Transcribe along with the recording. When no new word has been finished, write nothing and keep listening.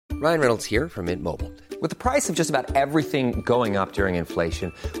Ryan Reynolds here from Mint Mobile. With the price of just about everything going up during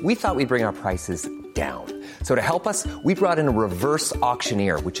inflation, we thought we'd bring our prices down. So to help us, we brought in a reverse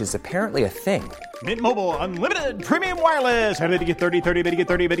auctioneer, which is apparently a thing. Mint Mobile Unlimited Premium Wireless. How to get 30, 30, bit to get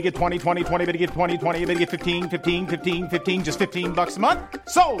 30, bit to get 20, 20, 20, bit to get 20, 20, bit to get 15, 15, 15, 15, just $15 a month?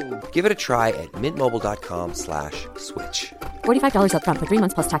 Sold! Give it a try at mintmobile.com/switch. $45 up front for 3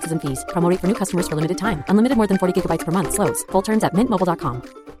 months plus taxes and fees. Promo rate for new customers for limited time. Unlimited more than 40 gigabytes per month. Slows full terms at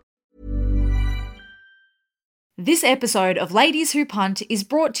mintmobile.com. This episode of Ladies Who Punt is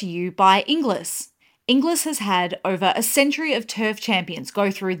brought to you by Inglis. Inglis has had over a century of turf champions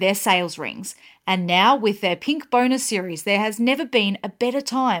go through their sales rings, and now with their Pink Bonus series, there has never been a better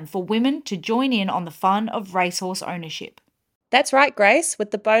time for women to join in on the fun of racehorse ownership. That's right, Grace.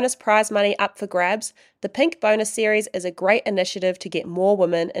 With the bonus prize money up for grabs, the Pink Bonus series is a great initiative to get more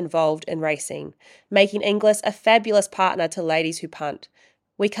women involved in racing, making Inglis a fabulous partner to Ladies Who Punt.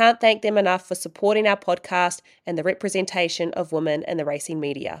 We can't thank them enough for supporting our podcast and the representation of women in the racing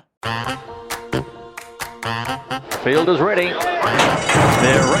media. Field is ready.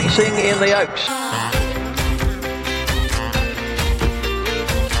 They're racing in the Oaks.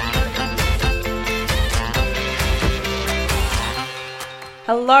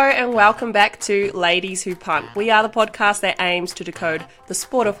 Hello and welcome back to Ladies Who Punt. We are the podcast that aims to decode the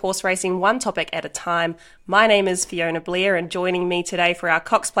sport of horse racing one topic at a time. My name is Fiona Blair, and joining me today for our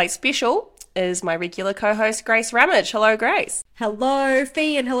Cox Plate special is my regular co-host Grace Ramage. Hello, Grace. Hello,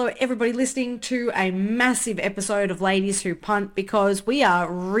 Fee, and hello everybody listening to a massive episode of Ladies Who Punt, because we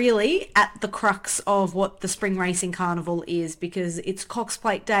are really at the crux of what the Spring Racing Carnival is, because it's Cox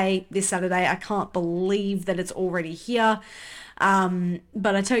Plate Day this Saturday. I can't believe that it's already here.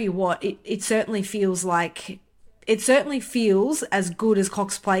 But I tell you what, it certainly feels as good as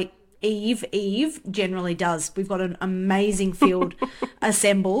Cox Plate Eve generally does. We've got an amazing field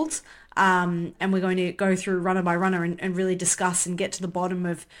assembled, and we're going to go through runner by runner and really discuss and get to the bottom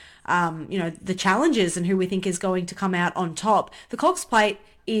of, the challenges and who we think is going to come out on top. The Cox Plate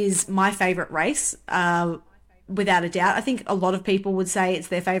is my favourite race, without a doubt. I think a lot of people would say it's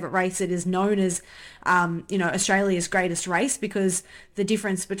their favourite race. It is known as, Australia's greatest race, because the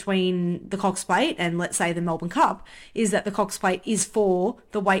difference between the Cox Plate and, let's say, the Melbourne Cup is that the Cox Plate is for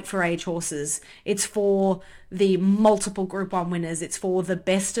the weight for age horses. It's for the multiple Group 1 winners. It's for the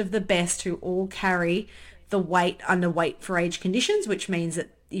best of the best who all carry the weight under weight for age conditions, which means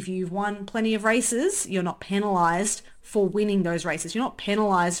that if you've won plenty of races, you're not penalised for winning those races. You're not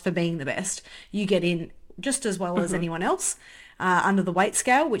penalised for being the best. You get in just as well as anyone else under the weight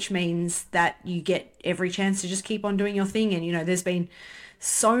scale, which means that you get every chance to just keep on doing your thing. And, there's been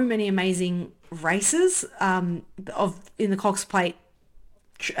so many amazing races in the Cox Plate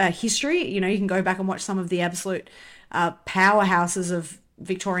history. You can go back and watch some of the absolute powerhouses of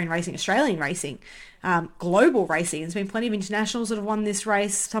Victorian racing, Australian racing, global racing. There's been plenty of internationals that have won this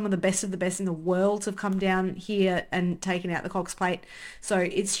race. Some of the best in the world have come down here and taken out the Cox Plate. So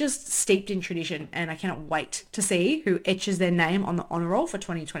it's just steeped in tradition, and I cannot wait to see who etches their name on the honour roll for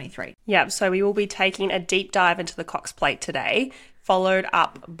 2023. Yeah, so we will be taking a deep dive into the Cox Plate today, followed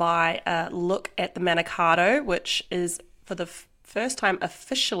up by a look at the Manikato, which is for the first time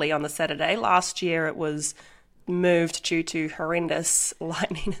officially on the Saturday. Last year it was moved due to horrendous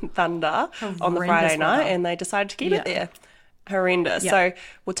lightning and thunder on the Friday night, and they decided to keep it there. Horrendous. So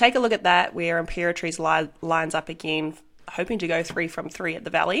we'll take a look at that, where Imperatrice lines up again, hoping to go 3 from 3 at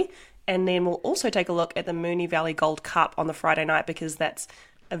the Valley. And then we'll also take a look at the Moonee Valley Gold Cup on the Friday night, because that's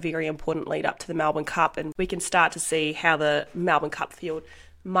a very important lead up to the Melbourne Cup, and we can start to see how the Melbourne Cup field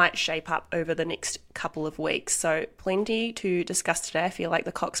might shape up over the next couple of weeks. So plenty to discuss today. I feel like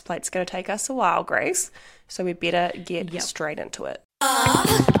the Cox Plate's going to take us a while, Grace, so we better get straight into it.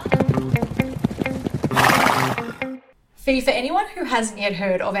 Fee, for anyone who hasn't yet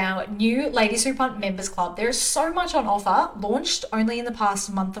heard of our new Ladies Who Punt Members Club, there is so much on offer, launched only in the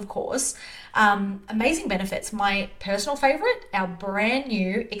past month, of course. Amazing benefits. My personal favourite, our brand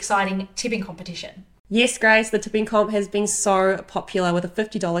new exciting tipping competition. Yes, Grace, the tipping comp has been so popular, with a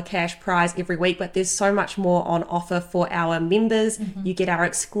 $50 cash prize every week, but there's so much more on offer for our members. You get our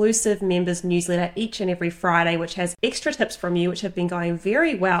exclusive members newsletter each and every Friday, which has extra tips from you, which have been going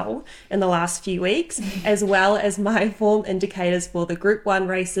very well in the last few weeks, as well as my form indicators for the Group 1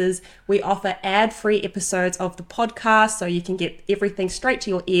 races. We offer ad-free episodes of the podcast, so you can get everything straight to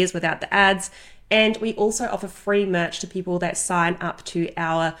your ears without the ads. And we also offer free merch to people that sign up to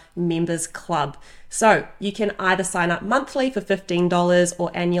our members club. So you can either sign up monthly for $15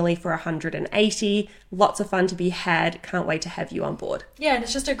 or annually for $180. Lots of fun to be had. Can't wait to have you on board. Yeah, and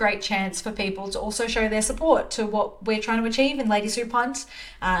it's just a great chance for people to also show their support to what we're trying to achieve in Ladies Who Punt.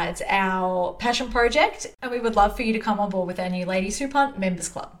 It's our passion project, and we would love for you to come on board with our new Ladies Who Punt members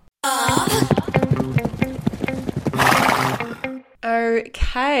club.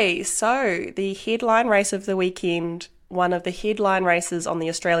 Okay, so the headline race of the weekend, one of the headline races on the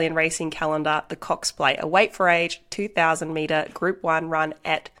Australian racing calendar, the Cox Plate, a weight for age 2,000 metre Group 1 run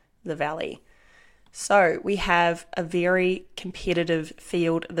at the Valley. So we have a very competitive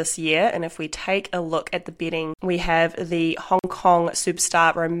field this year, and if we take a look at the betting, we have the Hong Kong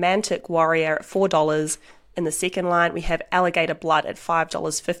superstar Romantic Warrior at $4. In the second line, we have Alligator Blood at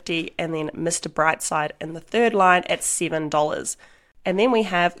 $5.50, and then Mr. Brightside in the third line at $7. And then we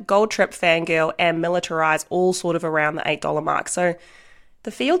have Gold Trip, Fangirl, and Militarize all sort of around the $8 mark. So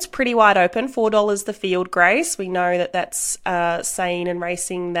the field's pretty wide open. $4 the field, Grace. We know that that's saying in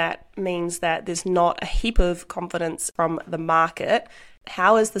racing that means that there's not a heap of confidence from the market.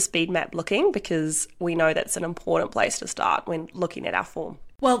 How is the speed map looking? Because we know that's an important place to start when looking at our form.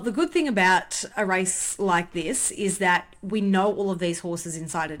 Well, the good thing about a race like this is that we know all of these horses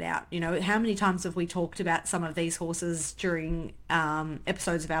inside and out. You know, how many times have we talked about some of these horses during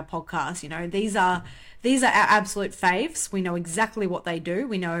episodes of our podcast? You know, these are our absolute faves. We know exactly what they do.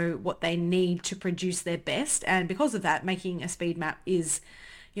 We know what they need to produce their best. And because of that, making a speed map is,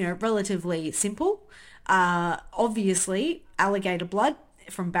 you know, relatively simple. Obviously, Alligator Blood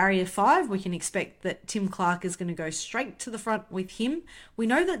from barrier 5, we can expect that Tim Clark is going to go straight to the front with him. We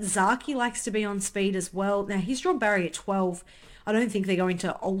know that Zaki likes to be on speed as well. Now, he's drawn barrier 12. I don't think they're going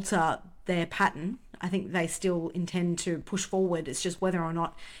to alter their pattern. I think they still intend to push forward. It's just whether or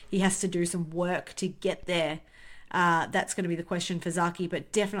not he has to do some work to get there. That's going to be the question for Zaki,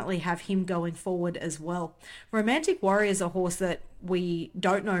 but definitely have him going forward as well. Romantic Warrior is a horse that we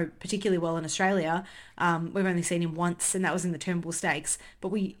don't know particularly well in Australia. We've only seen him once, and that was in the Turnbull Stakes.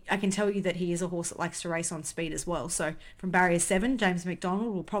 But I can tell you that he is a horse that likes to race on speed as well. So from barrier 7, James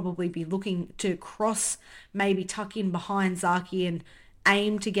McDonald will probably be looking to cross, maybe tuck in behind Zaki and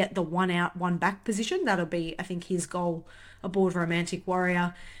aim to get the 1 out, 1 back position. That'll be, I think, his goal aboard Romantic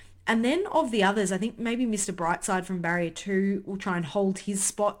Warrior. And then of the others, I think maybe Mr. Brightside from barrier 2 will try and hold his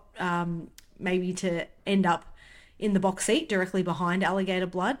spot, maybe to end up in the box seat directly behind Alligator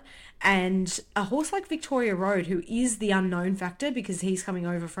Blood. And a horse like Victoria Road, who is the unknown factor because he's coming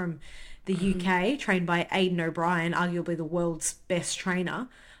over from the UK, trained by Aidan O'Brien, arguably the world's best trainer,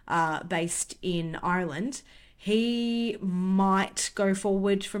 based in Ireland. He might go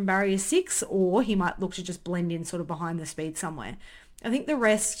forward from barrier 6, or he might look to just blend in sort of behind the speed somewhere. I think the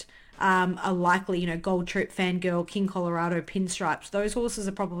rest are likely, you know, Gold Trip, Fangirl, King Colorado, Pinstripes. Those horses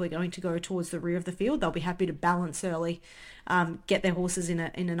are probably going to go towards the rear of the field. They'll be happy to balance early, get their horses in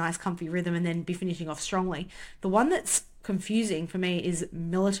a nice comfy rhythm, and then be finishing off strongly. The one that's confusing for me is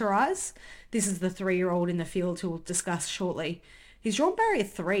Militarize. This is the 3-year-old in the field who we'll discuss shortly. He's drawn barrier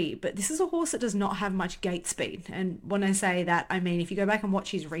 3, but this is a horse that does not have much gate speed. And when I say that, I mean, if you go back and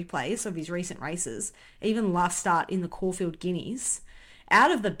watch his replays of his recent races, even last start in the Caulfield Guineas,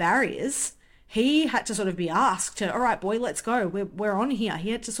 out of the barriers, he had to sort of be asked to, all right, boy, let's go. We're on here. He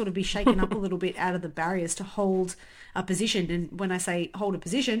had to sort of be shaken up a little bit out of the barriers to hold a position. And when I say hold a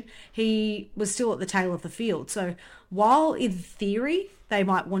position, he was still at the tail of the field. So while in theory, they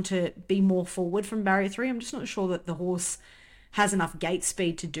might want to be more forward from barrier 3, I'm just not sure that the horse has enough gate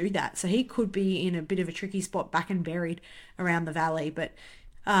speed to do that. So he could be in a bit of a tricky spot back and buried around the valley. But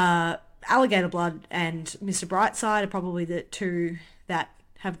Alligator Blood and Mr. Brightside are probably the two that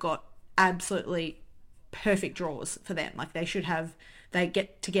have got absolutely perfect draws for them. Like they'll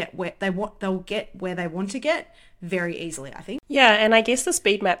get where they want to get very easily, I think. Yeah, and I guess the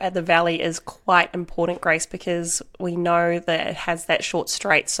speed map at the Valley is quite important, Grace, because we know that it has that short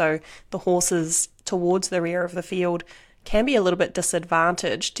straight, so the horses towards the rear of the field can be a little bit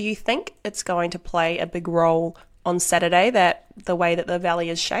disadvantaged. Do you think it's going to play a big role on Saturday, that the way that the Valley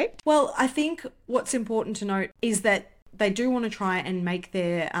is shaped? Well, I think what's important to note is that they do want to try and make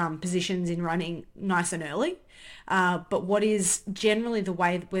their positions in running nice and early. But what is generally the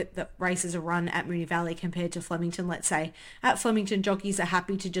way that races are run at Moonee Valley compared to Flemington, let's say, at Flemington, jockeys are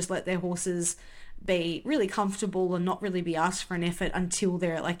happy to just let their horses be really comfortable and not really be asked for an effort until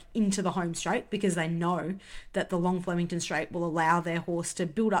they're like into the home straight, because they know that the long Flemington straight will allow their horse to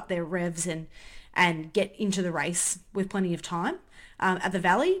build up their revs and get into the race with plenty of time. At the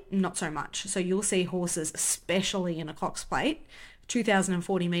Valley, not so much. So you'll see horses, especially in a Cox Plate,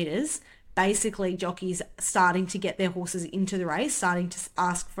 2,040 metres, basically jockeys starting to get their horses into the race, starting to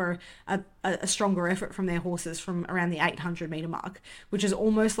ask for a stronger effort from their horses from around the 800 metre mark, which is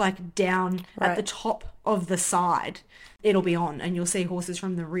almost like down at the top of the side. It'll be on, and you'll see horses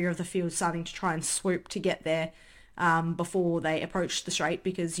from the rear of the field starting to try and swoop to get there before they approach the straight,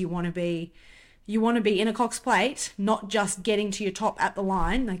 because you want to be in a Cox Plate, not just getting to your top at the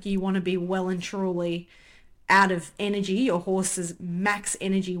line. Like, you want to be well and truly out of energy, your horse's max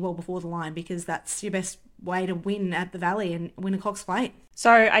energy well before the line, because that's your best way to win at the Valley and win a Cox Plate.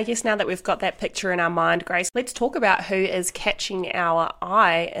 So I guess now that we've got that picture in our mind, Grace, let's talk about who is catching our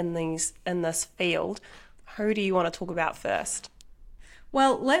eye in this field. Who do you want to talk about first?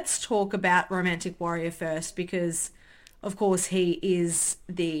 Well, let's talk about Romantic Warrior first, because of course he is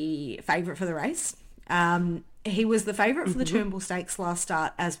the favourite for the race. He was the favourite for the Turnbull Stakes last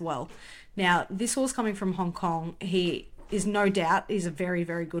start as well. Now, this horse coming from Hong Kong, he is no doubt, he's a very,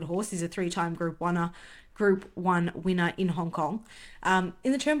 very good horse. He's a 3-time Group 1 winner in Hong Kong. In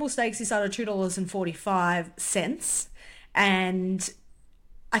the Turnbull Stakes, he started $2.45, and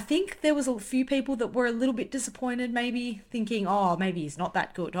I think there was a few people that were a little bit disappointed, maybe thinking, oh, maybe he's not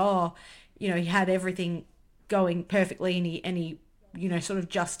that good. Oh, he had everything going perfectly, and he sort of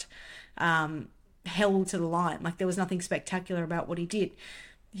just held to the line. Like, there was nothing spectacular about what he did.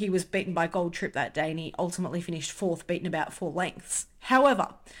 He was beaten by Gold Trip that day, and he ultimately finished 4th, beaten about 4 lengths.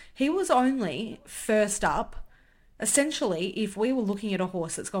 However, he was only first up. Essentially, if we were looking at a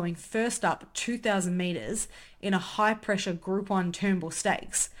horse that's going first up 2,000 metres in a high-pressure Group 1 Turnbull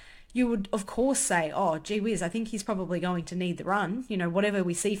Stakes, you would, of course, say, oh, gee whiz, I think he's probably going to need the run. Whatever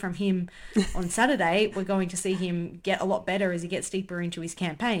we see from him on Saturday, we're going to see him get a lot better as he gets deeper into his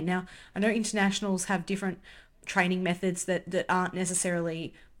campaign. Now, I know internationals have different training methods that aren't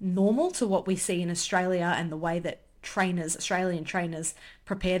necessarily normal to what we see in Australia, and the way that Australian trainers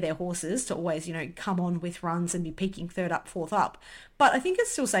prepare their horses to always, come on with runs and be peaking 3rd up, 4th up. But I think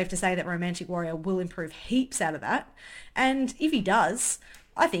it's still safe to say that Romantic Warrior will improve heaps out of that. And if he does,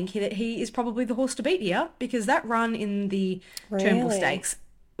 I think that he is probably the horse to beat here, because that run in the Turnbull Stakes,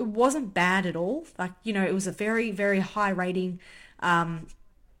 it wasn't bad at all. Like, it was a very, very high rating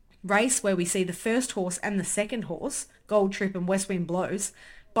race where we see the first horse and the second horse, Gold Trip and West Wind Blows,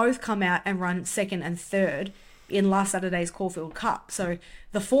 both come out and run 2nd and 3rd in last Saturday's Caulfield Cup. So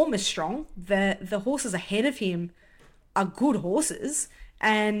the form is strong. The horses ahead of him are good horses,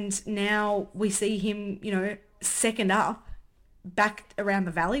 and now we see him, 2nd up, back around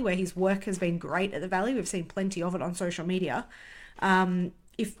the Valley, where his work has been great at the Valley. We've seen plenty of it on social media.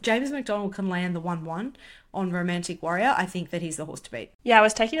 If James McDonald can land the 1-1 on Romantic Warrior, I think that he's the horse to beat. Yeah, I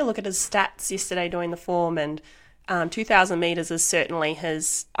was taking a look at his stats yesterday doing the form, and 2,000 metres is certainly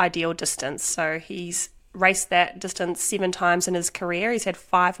his ideal distance. So he's raced that distance 7 times in his career. He's had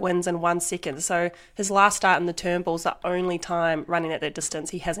 5 wins and 1 second. So his last start in the Turnbull's the only time running at that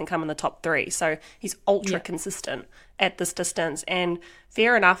distance he hasn't come in the top 3. So he's ultra consistent at this distance. And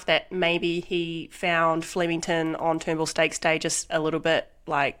fair enough that maybe he found Flemington on Turnbull Stakes Day just a little bit,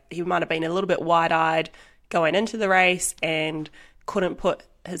 like, he might have been a little bit wide-eyed going into the race and couldn't put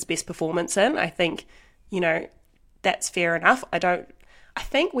his best performance in. I think, that's fair enough. I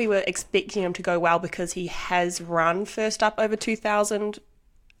think we were expecting him to go well because he has run first up over 2,000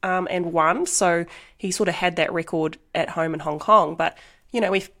 and won. So he sort of had that record at home in Hong Kong. But,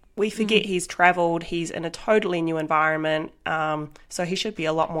 we forget he's travelled. He's in a totally new environment. So he should be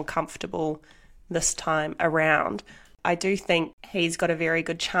a lot more comfortable this time around. I do think he's got a very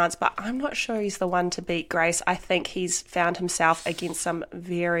good chance, but I'm not sure he's the one to beat, Grace. I think he's found himself against some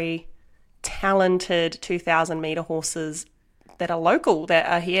very talented 2,000 metre horses that are local, that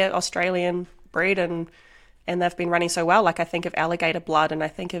are here, Australian bred, and they've been running so well. Like, I think of Alligator Blood, and I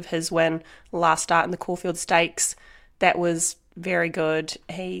think of his win last start in the Caulfield Stakes. That was very good.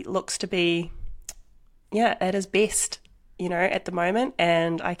 He looks to be, at his best, at the moment,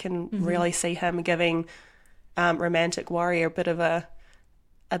 and I can really see him giving Romantic Warrior a bit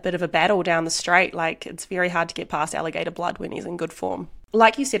of a battle down the straight. Like, it's very hard to get past Alligator Blood when he's in good form.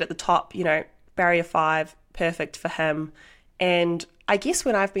 Like you said at the top, barrier 5, perfect for him. And I guess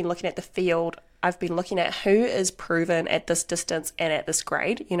when I've been looking at the field, I've been looking at who is proven at this distance and at this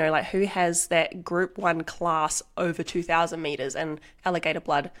grade, like who has that Group 1 class over 2,000 metres, and Alligator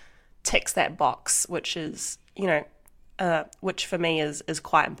Blood ticks that box, which is, which for me is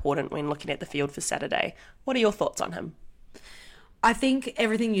quite important when looking at the field for Saturday. What are your thoughts on him? I think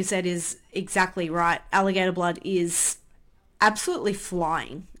everything you said is exactly right. Alligator Blood is absolutely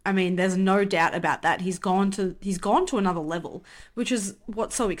flying. I mean, there's no doubt about that. He's gone to another level, which is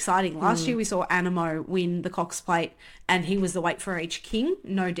what's so exciting. Last year we saw Animo win the Cox Plate, and he was the weight for age king,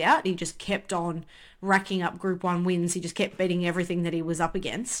 no doubt. He just kept on racking up Group 1 wins. He just kept beating everything that he was up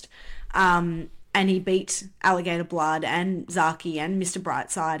against. And he beat Alligator Blood and Zaki and Mr.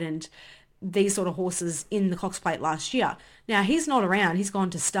 Brightside and these sort of horses in the Cox Plate last year. Now, he's not around. He's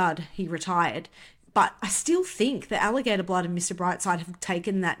gone to stud. He retired. But I still think that Alligator Blood and Mr. Brightside have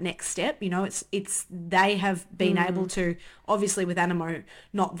taken that next step. You know, it's they have been able to, obviously with Animo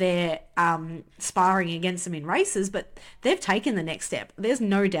not there sparring against them in races, but they've taken the next step. There's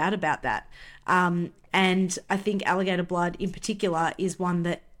no doubt about that. And I think Alligator Blood in particular is one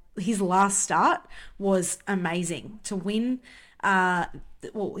that his last start was amazing. To win,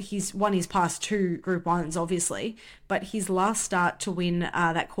 he's won his past 2 Group 1s, obviously, but his last start to win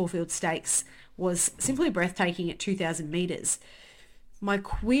that Caulfield Stakes was simply breathtaking at 2,000 metres. My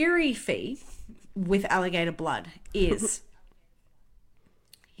query fee with Alligator Blood is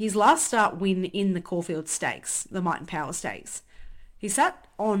his last start win in the Caulfield Stakes, the Might and Power Stakes. He sat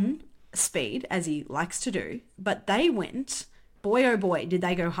on speed, as he likes to do, but they went, boy oh boy, did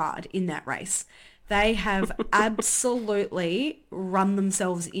they go hard in that race. They have absolutely run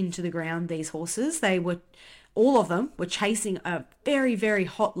themselves into the ground, these horses. All of them were chasing a very, very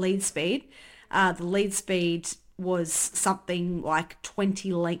hot lead speed. The lead speed was something like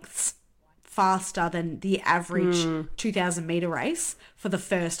 20 lengths faster than the average 2,000 metre race for the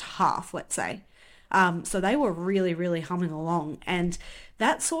first half, let's say. So they were really, really humming along. And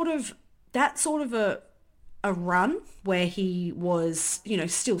that sort of a run where he was, you know,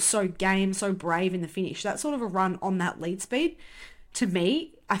 still so game, so brave in the finish, that sort of a run on that lead speed, to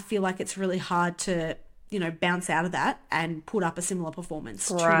me, I feel like it's really hard to, you know, bounce out of that and put up a similar performance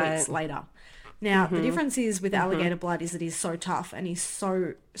 2 weeks later. Now, the difference is with Alligator Blood is that he's so tough and he's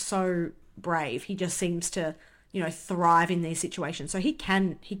so brave. He just seems to, you know, thrive in these situations. So he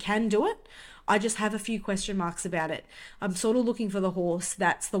can do it. I just have a few question marks about it. I'm sort of looking for the horse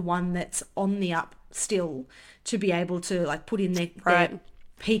that's the one that's on the up still to be able to like put in their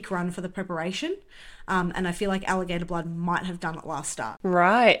peak run for the preparation. And I feel like Alligator Blood might have done it last start.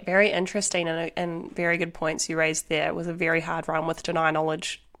 Right. Very interesting and very good points you raised there. It was a very hard run with Deny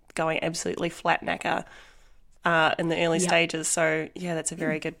Knowledge going absolutely flat knacker in the early stages. So, yeah, that's a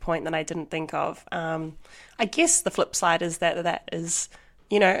very good point that I didn't think of. I guess the flip side is that is,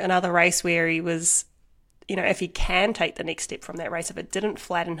 you know, another race where he was, you know, if he can take the next step from that race, if it didn't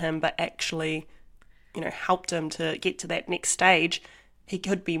flatten him but actually, you know, helped him to get to that next stage, he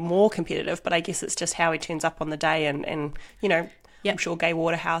could be more competitive. But I guess it's just how he turns up on the day and you know, I'm sure Gay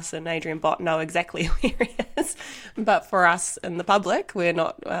Waterhouse and Adrian Bott know exactly where he is. But for us in the public, we're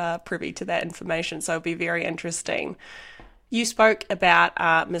not privy to that information. So it'll be very interesting. You spoke about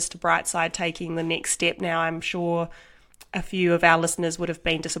Mr. Brightside taking the next step. Now, I'm sure a few of our listeners would have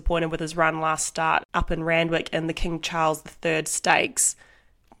been disappointed with his run last start up in Randwick in the King Charles III Stakes.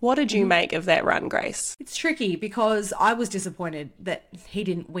 What did you make of that run, Grace? It's tricky because I was disappointed that he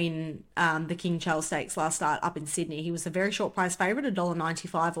didn't win the King Charles Stakes last start up in Sydney. He was a very short price favourite,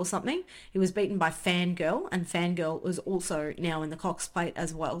 $1.95 or something. He was beaten by Fangirl, and Fangirl was also now in the Cox Plate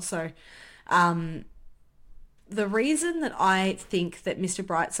as well. So the reason that I think that Mr.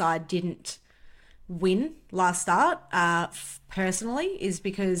 Brightside didn't win last start personally is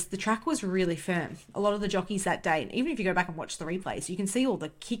because the track was really firm. A lot of the jockeys that day, and even if you go back and watch the replays, you can see all the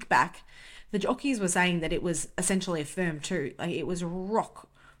kickback. The jockeys were saying that it was essentially a firm too. Like it was rock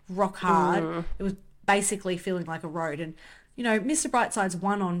hard. It was basically feeling like a road. And you know, Mr. Brightside's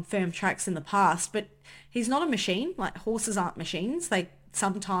won on firm tracks in the past, but he's not a machine. Like horses aren't machines.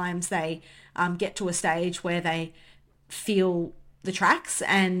 Sometimes they get to a stage where they feel the tracks,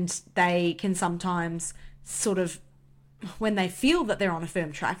 and they can sometimes sort of, when they feel that they're on a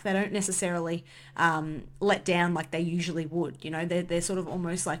firm track, they don't necessarily let down like they usually would. You know, they're sort of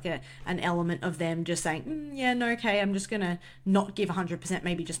almost like an element of them just saying, okay, I'm just going to not give 100%,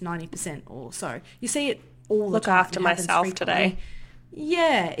 maybe just 90% or so. You see it all the time. Look after myself today.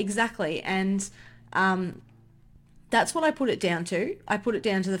 Yeah, exactly. And that's what I put it down to. I put it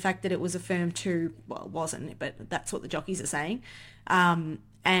down to the fact that it was a firm 2. Well, it wasn't, but that's what the jockeys are saying.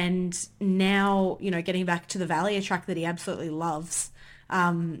 And now, you know, getting back to the Valley, a track that he absolutely loves,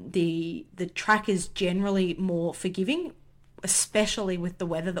 the track is generally more forgiving, especially with the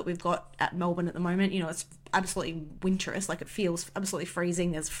weather that we've got at Melbourne at the moment. You know, it's absolutely winterous, like it feels absolutely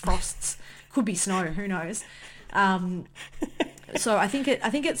freezing. There's frosts, could be snow, who knows. So I think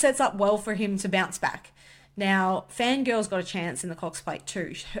it sets up well for him to bounce back. Now, Fangirl's got a chance in the Cox Plate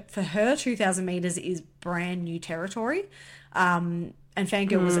too. For her, 2,000 metres is brand new territory. And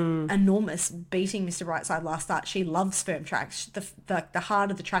Fangirl was enormous, beating Mr. Brightside last start. She loves firm tracks. The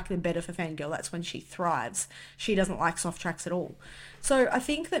harder the track, the better for Fangirl. That's when she thrives. She doesn't like soft tracks at all. So I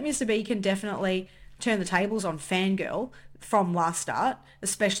think that Mr. B can definitely turn the tables on Fangirl from last start,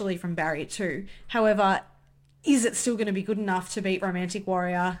 especially from Barrier 2. However, is it still going to be good enough to beat Romantic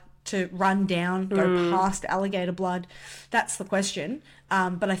Warrior, to run down, go past Alligator Blood? That's the question.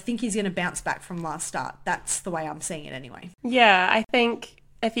 But I think he's going to bounce back from last start. That's the way I'm seeing it anyway. Yeah, I think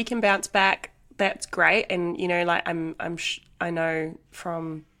if he can bounce back, that's great. And, like I know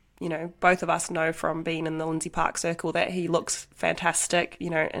from, both of us know from being in the Lindsay Park circle that he looks fantastic,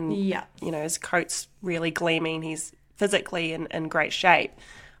 and, his coat's really gleaming. He's physically in great shape.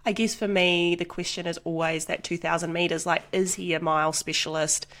 I guess for me, the question is always that 2,000 metres, like, is he a mile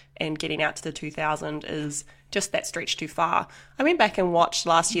specialist, and getting out to the 2,000 is just that stretch too far. I went back and watched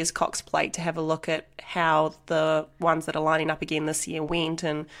last year's Cox Plate to have a look at how the ones that are lining up again this year went,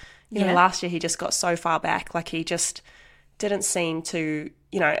 and, last year he just got so far back, like he just didn't seem to,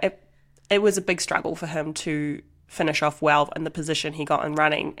 it was a big struggle for him to finish off well in the position he got in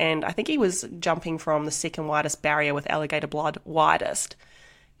running, and I think he was jumping from the second widest barrier with Alligator Blood widest.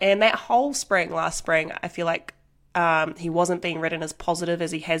 And that whole spring, last spring, I feel like he wasn't being ridden as positive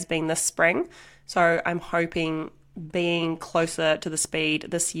as he has been this spring. So I'm hoping being closer to the speed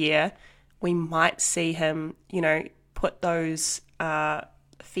this year, we might see him, put those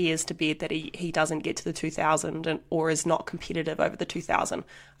fears to bed that he doesn't get to the 2,000 or is not competitive over the 2,000.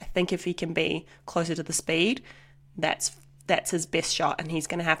 I think if he can be closer to the speed, that's his best shot, and he's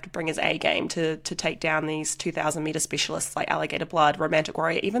going to have to bring his A game to take down these 2,000 metre specialists like Alligator Blood, Romantic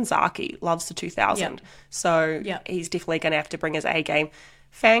Warrior, even Zaki loves the 2,000. Yep. So he's definitely going to have to bring his A game.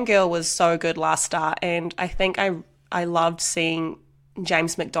 Fangirl was so good last start, and I think I loved seeing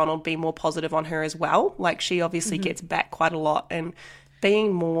James McDonald be more positive on her as well. Like, she obviously gets back quite a lot, and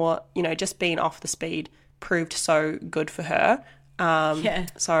being more, just being off the speed proved so good for her.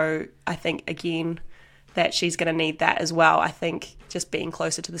 So I think, again, that she's going to need that as well. I think just being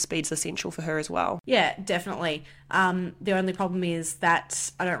closer to the speed is essential for her as well. Yeah, definitely. The only problem is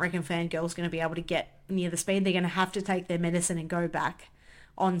that I don't reckon Fangirl's going to be able to get near the speed. They're going to have to take their medicine and go back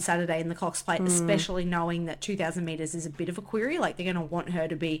on Saturday in the Cox Plate, especially knowing that 2,000 metres is a bit of a query. Like, they're going to want her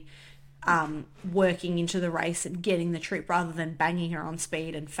to be working into the race and getting the trip rather than banging her on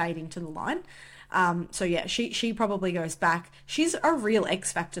speed and fading to the line. So yeah, she probably goes back. She's a real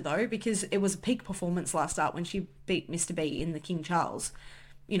X factor though, because it was a peak performance last start when she beat Mr. B in the King Charles.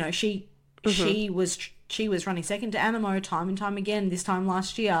 She was running second to Animo time and time again. This time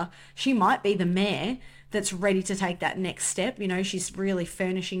last year, she might be the mare that's ready to take that next step. She's really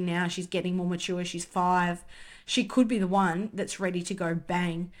furnishing now. She's getting more mature. She's 5. She could be the one that's ready to go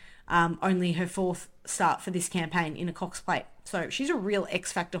bang. Only her 4th start for this campaign in a Cox Plate. So she's a real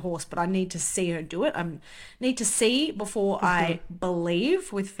X Factor horse, but I need to see her do it. I need to see before I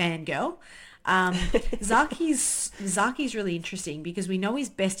believe with Fangirl. Zaki's really interesting because we know his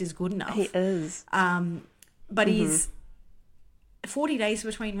best is good enough. He is. But he's 40 days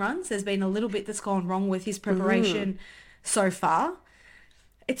between runs. There's been a little bit that's gone wrong with his preparation so far.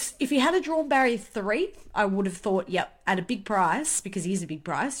 If he had a drawn barrier 3, I would have thought, yep, at a big price, because he is a big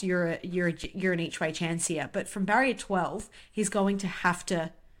price, you're an each way chance here. But from barrier 12, he's going to have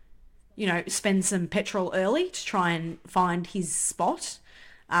to, spend some petrol early to try and find his spot.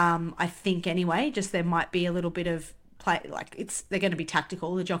 I think anyway, just there might be a little bit of play, like they're going to be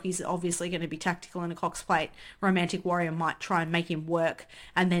tactical. The jockey's obviously going to be tactical in a Cox Plate. Romantic Warrior might try and make him work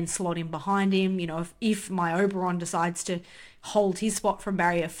and then slot him behind him. If my Oberon decides to hold his spot from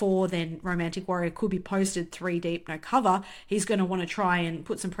barrier 4, then Romantic Warrior could be posted 3 deep, no cover. He's going to want to try and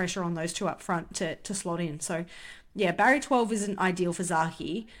put some pressure on those two up front to slot in. So yeah, barrier 12 isn't ideal for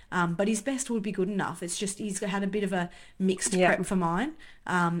Zaki, but his best would be good enough. It's just he's had a bit of a mixed prep for mine.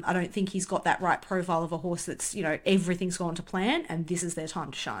 I don't think he's got that right profile of a horse that's, everything's gone to plan and this is their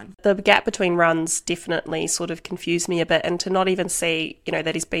time to shine. The gap between runs definitely sort of confused me a bit, and to not even see,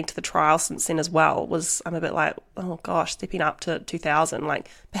 that he's been to the trial since then as well I'm a bit like, oh gosh, stepping up to 2,000. Like,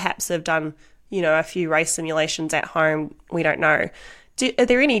 perhaps they've done, a few race simulations at home. We don't know. Are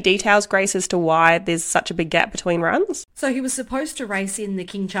there any details, Grace, as to why there's such a big gap between runs? So he was supposed to race in the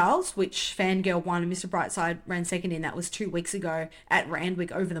King Charles, which Fangirl won and Mr. Brightside ran second in. That was 2 weeks ago at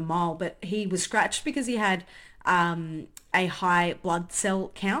Randwick over the mile, but he was scratched because he had a high blood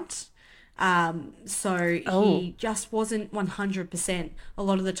cell count. He just wasn't 100%. A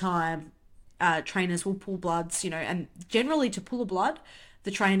lot of the time, trainers will pull bloods, and generally to pull a blood,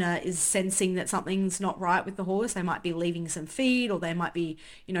 the trainer is sensing that something's not right with the horse. They might be leaving some feed, or they might be,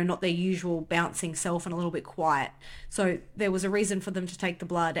 not their usual bouncing self and a little bit quiet. So there was a reason for them to take the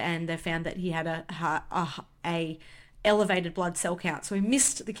blood, and they found that he had a elevated blood cell count. So he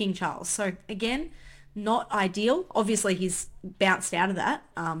missed the King Charles. So again, not ideal. Obviously, he's bounced out of that,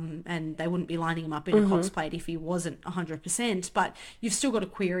 and they wouldn't be lining him up in a Cox Plate if he wasn't 100%. But you've still got to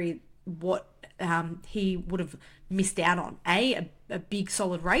query what he would have missed out on. A big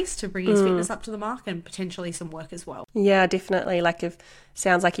solid race to bring his fitness up to the mark, and potentially some work as well. Yeah, definitely.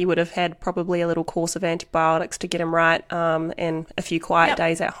 Sounds like he would have had probably a little course of antibiotics to get him right, and a few quiet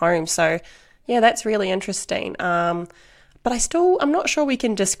days at home. So yeah, that's really interesting. But I'm not sure we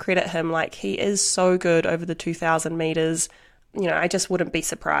can discredit him. He is so good over the 2,000 metres. I just wouldn't be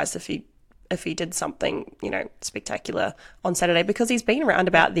surprised if he did something, spectacular on Saturday, because he's been around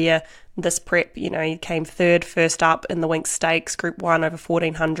about there this prep. He came third first up in the Winx Stakes, Group 1 over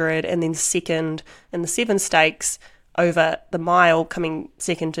 1,400, and then second in the Seven Stakes over the mile, coming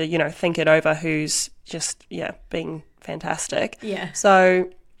second to, Think It Over, who's just, being fantastic. Yeah.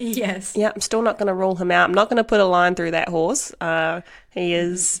 So... Yes. Yeah, I'm still not going to rule him out. I'm not going to put a line through that horse. He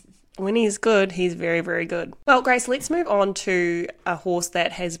is, when he's good, he's very, very good. Well, Grace, let's move on to a horse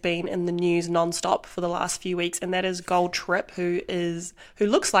that has been in the news non-stop for the last few weeks, and that is Gold Trip, who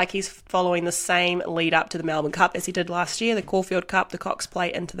looks like he's following the same lead up to the Melbourne Cup as he did last year, the Caulfield Cup, the Cox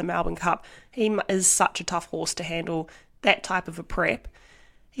Plate into the Melbourne Cup. He is such a tough horse to handle that type of a prep.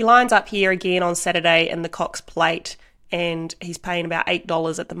 He lines up here again on Saturday in the Cox Plate, and he's paying about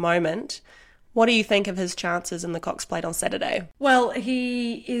 $8 at the moment. What do you think of his chances in the Cox Plate on Saturday? Well,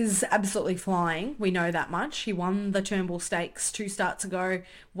 he is absolutely flying. We know that much. He won the Turnbull Stakes 2 starts ago,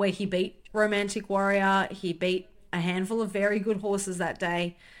 where he beat Romantic Warrior. He beat a handful of very good horses that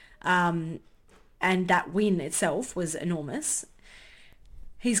day. And that win itself was enormous.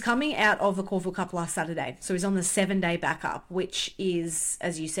 He's coming out of the Caulfield Cup last Saturday, so he's on the 7-day backup, which is,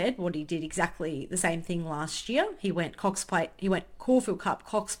 as you said, what he did exactly the same thing last year. He went Caulfield Cup,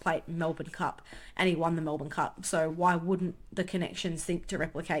 Cox Plate, Melbourne Cup, and he won the Melbourne Cup. So why wouldn't the connections think to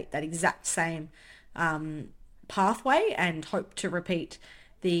replicate that exact same pathway and hope to repeat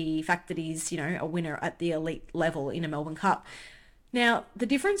the fact that he's, a winner at the elite level in a Melbourne Cup? Now, the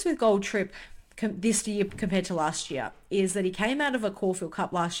difference with Gold Trip this year compared to last year is that he came out of a Caulfield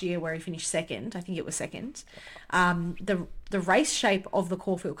Cup last year where he finished second. I think it was second. The race shape of the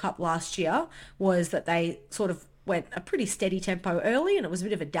Caulfield Cup last year was that they sort of went a pretty steady tempo early, and it was a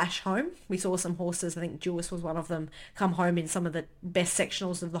bit of a dash home. We saw some horses, I think Jewess was one of them, come home in some of the best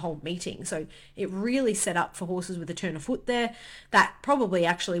sectionals of the whole meeting. So it really set up for horses with a turn of foot there. That probably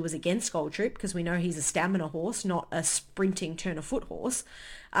actually was against Gold Trip, because we know he's a stamina horse, not a sprinting turn of foot horse.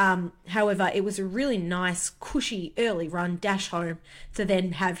 However, it was a really nice, cushy, early run, dash home, to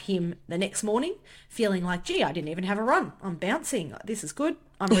then have him the next morning feeling like, gee, I didn't even have a run. I'm bouncing. This is good.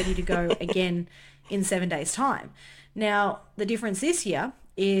 I'm ready to go again in 7 days' time. Now, the difference this year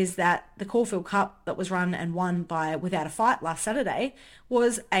is that the Caulfield Cup that was run and won by Without a Fight last Saturday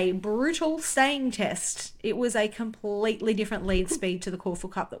was a brutal staying test. It was a completely different lead speed to the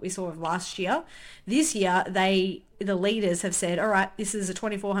Caulfield Cup that we saw of last year. This year, the leaders have said, all right, this is a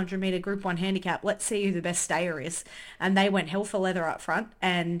 2,400 metre Group 1 handicap. Let's see who the best stayer is. And they went hell for leather up front,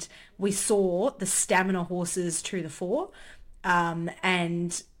 and we saw the stamina horses to the fore.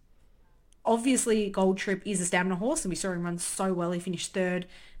 And obviously, Gold Trip is a stamina horse, and we saw him run so well. He finished third,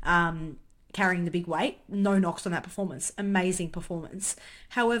 carrying the big weight. No knocks on that performance. Amazing performance.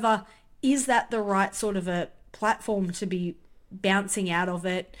 However, is that the right sort of a platform to be bouncing out of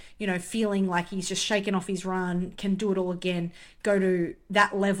it, feeling like he's just shaken off his run, can do it all again, go to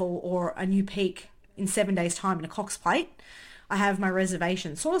that level or a new peak in 7 days' time in a Cox Plate? I have my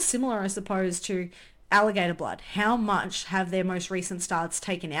reservations. Sort of similar, I suppose, to Alligator Blood. How much have their most recent starts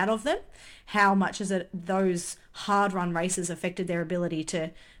taken out of them? How much has those hard run races affected their ability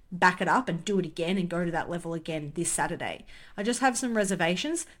to back it up and do it again and go to that level again this Saturday? I just have some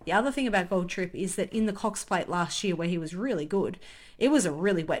reservations. The other thing about Gold Trip is that in the Cox Plate last year, where he was really good, it was a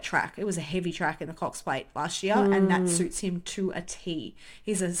really wet track. It was a heavy track in the Cox Plate last year, and that suits him to a T.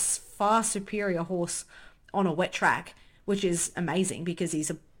 He's a far superior horse on a wet track, which is amazing because he's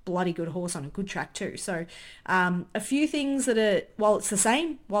a bloody good horse on a good track too. So a few things that are, while it's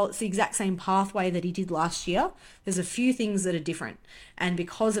the exact same pathway that he did last year, there's a few things that are different. And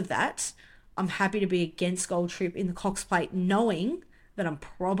because of that, I'm happy to be against Gold Trip in the Cox Plate, knowing that I'm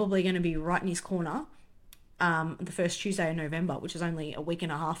probably going to be right in his corner the first Tuesday of November, which is only a week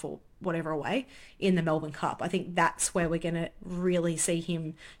and a half or whatever away, in the Melbourne Cup. I think that's where we're going to really see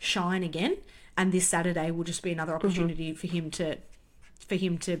him shine again. And this Saturday will just be another opportunity for him to for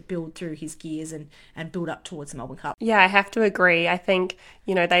him to build through his gears and build up towards the Melbourne Cup. Yeah, I have to agree. I think,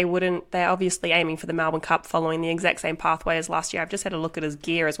 they're obviously aiming for the Melbourne Cup following the exact same pathway as last year. I've just had a look at his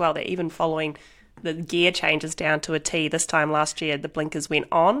gear as well. They're even following the gear changes down to a T. This time last year, the blinkers went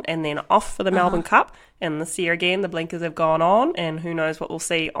on and then off for the Melbourne Cup. And this year again, the blinkers have gone on, and who knows what we'll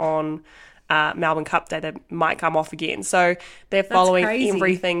see on Melbourne Cup Day. They might come off again. So they're following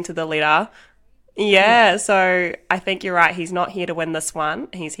everything to the letter. Yeah, so I think you're right. He's not here to win this one.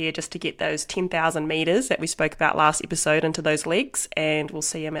 He's here just to get those 10,000 metres that we spoke about last episode into those legs, and we'll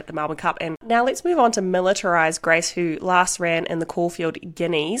see him at the Melbourne Cup. And now let's move on to Militarise Grace, who last ran in the Caulfield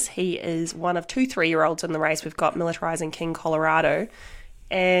Guineas. He is one of 2 3-year-olds in the race. We've got Militarise and King Colorado,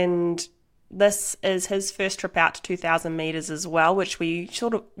 and this is his first trip out to 2,000 metres as well, which we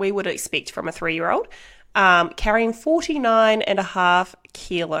would expect from a 3-year-old. Carrying 49.5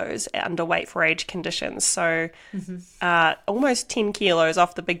 kilos underweight for age conditions. So almost 10 kilos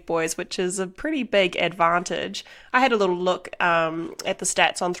off the big boys, which is a pretty big advantage. I had a little look at the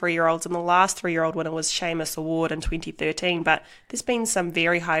stats on 3-year-olds, and the last 3-year-old winner was Seamus Award in 2013, but there's been some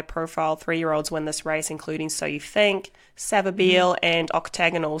very high-profile 3-year-olds win this race, including So You Think, Savabeel, and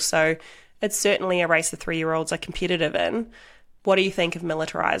Octagonal. So it's certainly a race the 3-year-olds are competitive in. What do you think of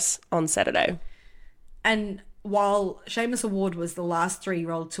Militarise on Saturday? And while Seamus Award was the last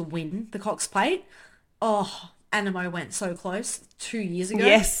 3-year-old to win the Cox Plate, Animo went so close 2 years ago.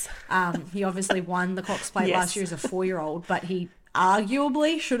 Yes. He obviously won the Cox Plate last year as a 4-year-old, but he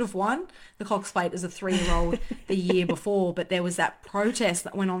arguably should have won the Cox Plate as a 3-year-old the year before. But there was that protest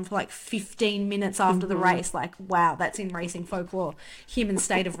that went on for like 15 minutes after the race. Like, wow, that's in racing folklore. Him in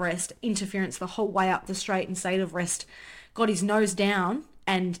state of rest, interference the whole way up the straight in state of rest, got his nose down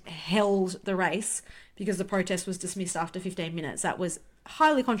and held the race because the protest was dismissed after 15 minutes. That was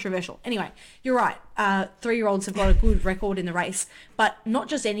highly controversial. Anyway, you're right. 3-year-olds have got a good record in the race, but not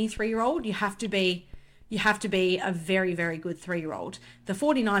just any 3-year-old. You have to be a very, very good 3-year-old. The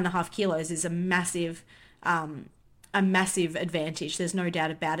 49.5 kilos is a massive advantage. There's no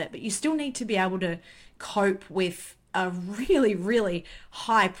doubt about it. But you still need to be able to cope with a really, really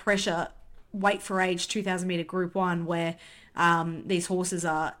high pressure weight for age 2,000 metre Group 1 where these horses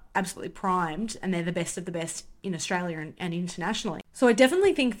are absolutely primed and they're the best of the best in Australia and internationally. So I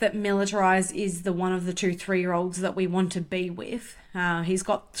definitely think that Militarise is the one of the 2 3-year-olds that we want to be with. He's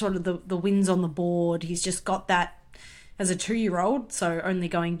got sort of the wins on the board. He's just got that as a 2-year-old. So only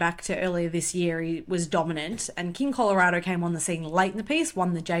going back to earlier this year, he was dominant. And King Colorado came on the scene late in the piece,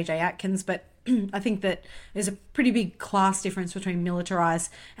 won the JJ Atkins, but I think that there's a pretty big class difference between Militarise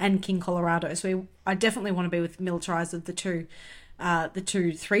and King Colorado. So I definitely want to be with Militarise of the two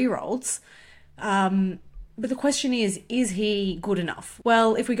 3-year-olds. But the question is he good enough?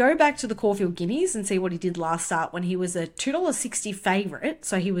 Well, if we go back to the Caulfield Guineas and see what he did last start when he was a $2.60 favourite,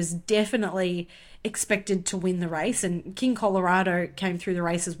 so he was definitely expected to win the race, and King Colorado came through the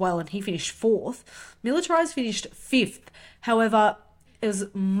race as well and he finished 4th. Militarise finished 5th. However, there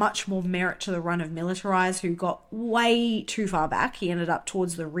was much more merit to the run of Militarise, who got way too far back. He ended up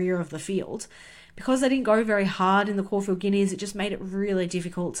towards the rear of the field. Because they didn't go very hard in the Caulfield Guineas, it just made it really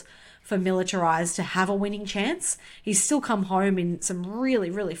difficult for Militarise to have a winning chance. He's still come home in some really,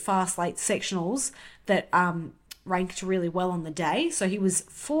 really fast late sectionals that ranked really well on the day. So he was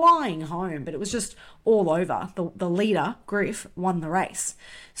flying home, but it was just all over. The leader, Griff, won the race.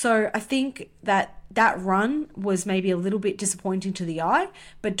 So I think that run was maybe a little bit disappointing to the eye,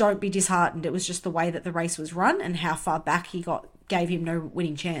 but don't be disheartened. It was just the way that the race was run and how far back he got gave him no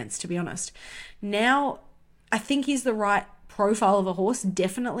winning chance, to be honest. Now, I think he's the right profile of a horse,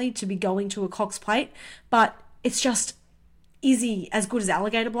 definitely, to be going to a Cox Plate, but it's just, is he as good as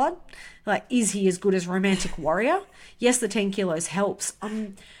Alligator Blood? Like, is he as good as Romantic Warrior? Yes, the 10 kilos helps.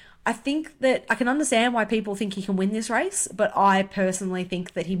 I think that I can understand why people think he can win this race, but I personally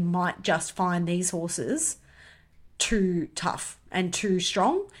think that he might just find these horses too tough and too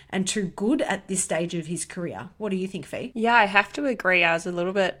strong and too good at this stage of his career. What do you think, Fee? Yeah, I have to agree. I was a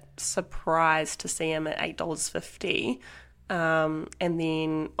little bit surprised to see him at $8.50. And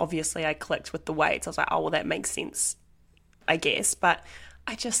then obviously I clicked with the weights. I was like, oh, well, that makes sense, I guess. But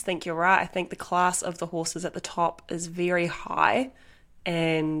I just think you're right. I think the class of the horses at the top is very high.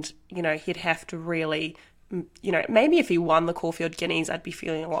 And, he'd have to really, maybe if he won the Caulfield Guineas, I'd be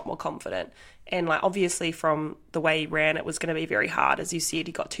feeling a lot more confident. And, obviously from the way he ran, it was going to be very hard. As you said,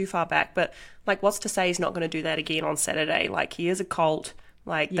 he got too far back. But, what's to say he's not going to do that again on Saturday? He is a colt.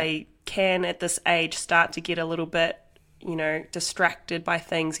 They can, at this age, start to get a little bit, distracted by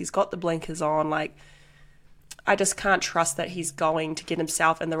things. He's got the blinkers on. I just can't trust that he's going to get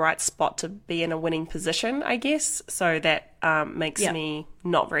himself in the right spot to be in a winning position, I guess. So that makes me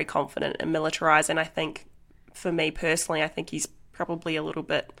not very confident in Militarize. And I think, for me personally, I think he's probably a little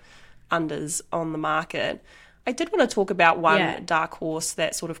bit unders on the market. I did want to talk about one dark horse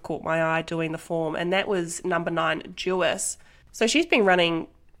that sort of caught my eye doing the form, and that was number 9, Jewess. So she's been running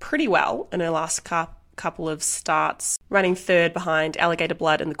pretty well in her last couple of starts, running third behind Alligator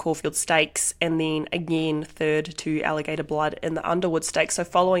Blood in the Caulfield Stakes, and then again third to Alligator Blood in the Underwood Stakes, so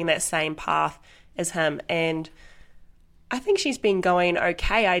following that same path as him. And I think she's been going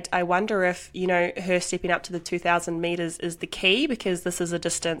okay. I wonder if, her stepping up to the 2,000 metres is the key, because this is a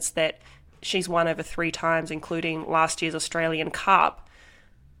distance that she's won over 3 times, including last year's Australian Cup.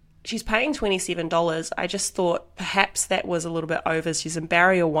 She's paying $27. I just thought perhaps that was a little bit over. She's in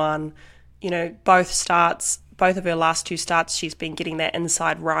Barrier 1. Both of her last 2 starts, she's been getting that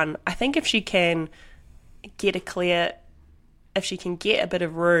inside run. I think if she can get a bit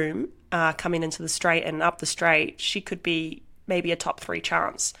of room coming into the straight and up the straight, she could be maybe a top 3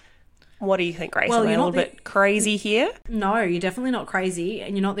 chance. What do you think, Grace? Am I a little bit crazy here? No, you're definitely not crazy,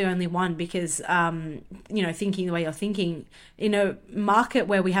 and you're not the only one, because, thinking the way you're thinking, in a market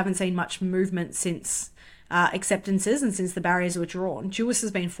where we haven't seen much movement since acceptances and since the barriers were drawn, Jewess has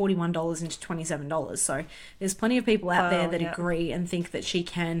been $41 into $27. So there's plenty of people out there that agree and think that she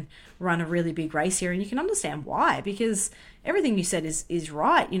can run a really big race here, and you can understand why, because everything you said is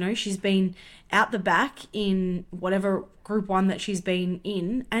right. She's been out the back in whatever Group 1 that she's been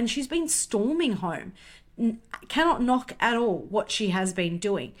in, and she's been storming home. Cannot knock at all what she has been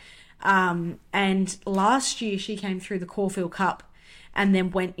doing. And last year she came through the Caulfield Cup and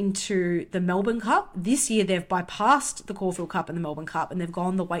then went into the Melbourne Cup. This year they've bypassed the Caulfield Cup and the Melbourne Cup, and they've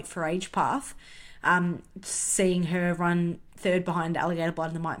gone the Wait for Age path, seeing her run third behind Alligator Blood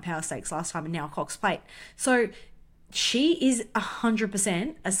in the Might and Power Stakes last time, and now Cox Plate. So she is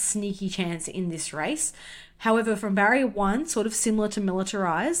 100% a sneaky chance in this race. However, from Barrier 1, sort of similar to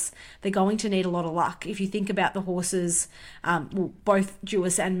Militarize, they're going to need a lot of luck. If you think about the horses, both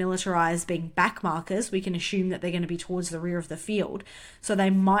Jewess and Militarize being back markers, we can assume that they're going to be towards the rear of the field. So they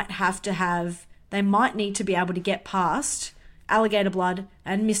might need to be able to get past Alligator Blood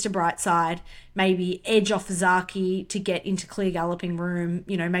and Mr. Brightside, maybe edge off Zaki to get into clear galloping room,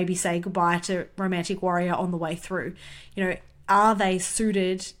 maybe say goodbye to Romantic Warrior on the way through. Are they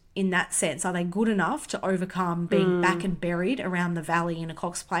suited in that sense? Are they good enough to overcome being back and buried around the valley in a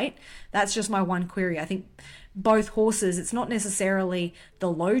Cox Plate? That's just my one query. I think both horses, it's not necessarily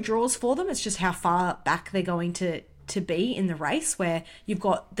the low draws for them, it's just how far back they're going to be in the race, where you've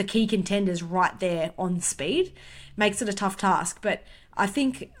got the key contenders right there on speed. Makes it a tough task, but I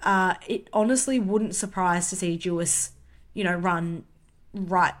think it honestly wouldn't surprise to see Jewess, run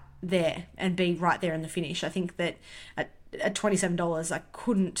right there and be right there in the finish. I think that at $27, I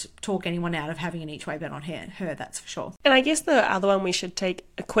couldn't talk anyone out of having an each-way bet on her, that's for sure. And I guess the other one we should take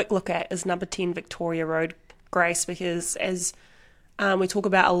a quick look at is number 10, Victoria Road, Grace, because as we talk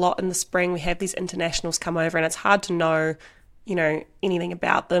about a lot in the spring, we have these internationals come over, and it's hard to know, anything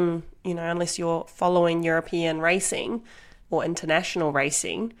about them, unless you're following European racing or international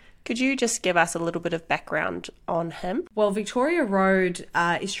racing. Could you just give us a little bit of background on him? Well, Victoria Road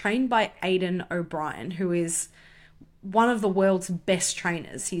is trained by Aidan O'Brien, who is one of the world's best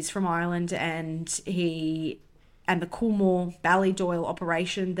trainers. He's from Ireland, and the Coolmore Ballydoyle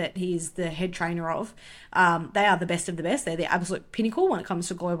operation that he's the head trainer of, they are the best of the best. They're the absolute pinnacle when it comes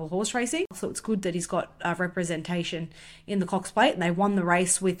to global horse racing. So it's good that he's got representation in the Cox Plate, and they won the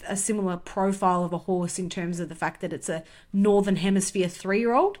race with a similar profile of a horse in terms of the fact that it's a Northern Hemisphere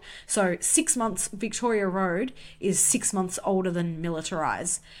 3-year-old. So 6 months, Victoria Road is 6 months older than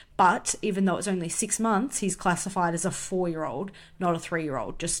Militarize. But even though it's only 6 months, he's classified as a 4-year-old, not a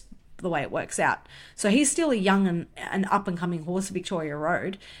 3-year-old, just the way it works out. So he's still a young and up-and-coming horse, Victoria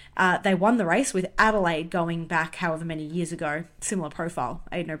Road. They won the race with Adelaide going back however many years ago. Similar profile,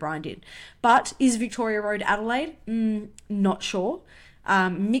 Aidan O'Brien did. But is Victoria Road Adelaide? Not sure.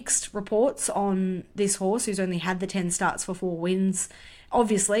 Mixed reports on this horse, who's only had the 10 starts for 4 wins.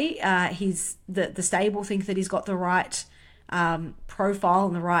 Obviously, the stable think that he's got the right profile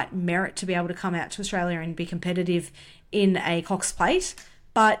and the right merit to be able to come out to Australia and be competitive in a Cox Plate.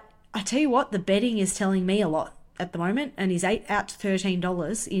 But I tell you what, the betting is telling me a lot at the moment, and he's out to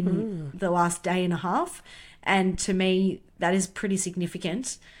 $13 in the last day and a half. And to me, that is pretty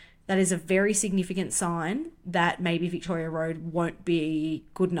significant that is a very significant sign that maybe Victoria Road won't be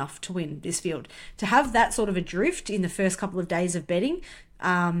good enough to win this field. To have that sort of a drift in the first couple of days of betting,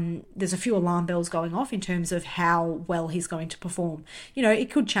 there's a few alarm bells going off in terms of how well he's going to perform. You know,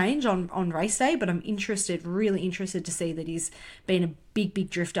 it could change on race day, but I'm really interested to see that he's been a big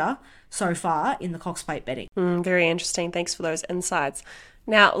drifter so far in the Cox Plate betting. Very interesting. Thanks for those insights.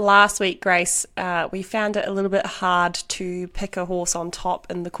 Now, last week, Grace, we found it a little bit hard to pick a horse on top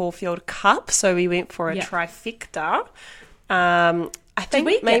in the Caulfield Cup, so we went for a trifecta. I think Did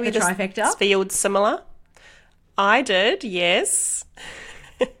we maybe get the trifecta? This field's similar. I did, yes.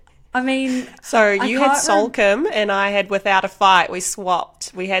 I mean, so you had Solcombe and I had Without a Fight. We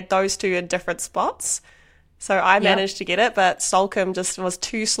swapped. We had those two in different spots. So I managed to get it, but Solcombe just was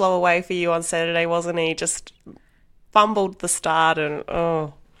too slow away for you on Saturday, wasn't he? Just fumbled the start and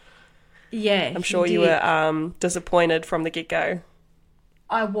I'm sure you were disappointed from the get-go.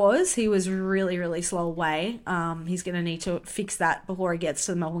 I was. He was really slow away. He's going to need to fix that before he gets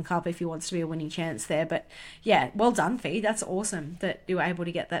to the Melbourne Cup if he wants to be a winning chance there. But yeah, well done, Fee. That's awesome that you were able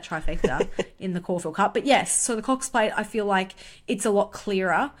to get that trifecta in the Caulfield Cup. But yes, so the Cox Plate, I feel like it's a lot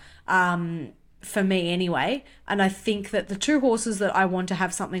clearer for me anyway. And I think that the two horses that I want to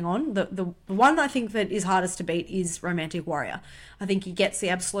have something on, the one I think that is hardest to beat is Romantic Warrior. I think he gets the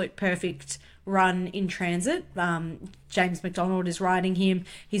absolute perfect run in transit. James McDonald is riding him.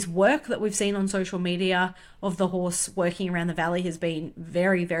 His work that we've seen on social media of the horse working around the valley has been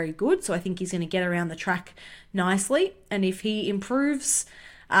very good. So I think he's going to get around the track nicely. And if he improves,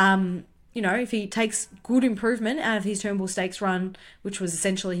 if he takes good improvement out of his Turnbull Stakes run, which was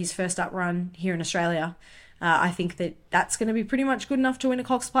essentially his first up run here in Australia, I think that that's going to be pretty much good enough to win a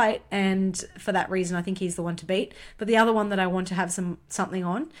Cox Plate, and for that reason, I think he's the one to beat. But the other one that I want to have something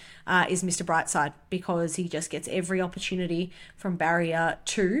on is Mr. Brightside, because he just gets every opportunity from barrier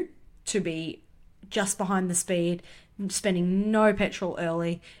 2 to be just behind the speed, spending no petrol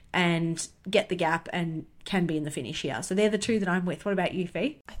early, and get the gap and can be in the finish here. So they're the two that I'm with. What about you,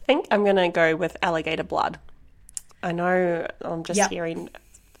 Fee? I think I'm going to go with Alligator Blood. I know I'm just hearing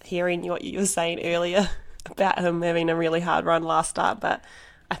what you were saying earlier about him having a really hard run last start, but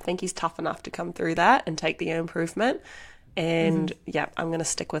I think he's tough enough to come through that and take the improvement. And I'm going to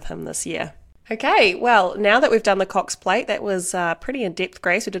stick with him this year. Okay, well, now that we've done the Cox Plate, that was pretty in-depth,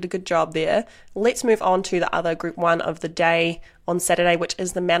 Grace. We did a good job there. Let's move on to the other Group 1 of the day on Saturday, which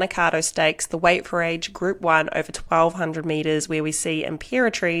is the Manikato Stakes, the weight for age Group 1 over 1,200 metres, where we see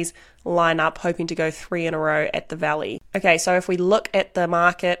Imperatrice line up, hoping to go 3 in a row at the Valley. Okay, so if we look at the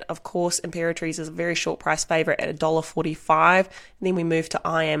market, of course, Imperatrice is a very short price favourite at $1.45. Then we move to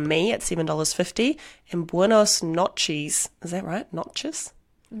I Am Me at $7.50. And Buenos Noches, is that right? Noches?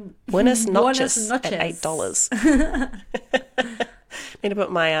 Buenos Noches at $8. Need to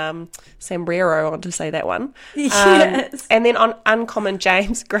put my sombrero on to say that one. Yes. And then on Uncommon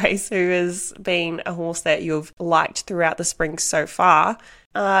James, Grace, who has been a horse that you've liked throughout the spring so far,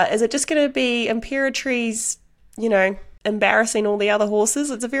 is it just going to be Imperatrice, embarrassing all the other horses?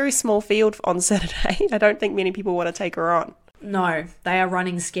 It's a very small field on Saturday. I don't think many people want to take her on. No, they are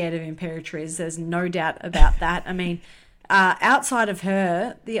running scared of Imperatrice. There's no doubt about that. I mean, outside of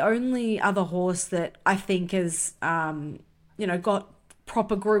her, the only other horse that I think has, got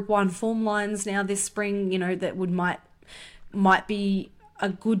proper Group 1 form lines now this spring, that might be a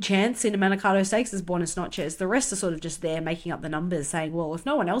good chance in a Manikato Stakes is Buenos Noches. The rest are sort of just there making up the numbers, saying, well, if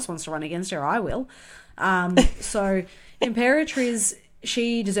no one else wants to run against her, I will. So Imperatrice,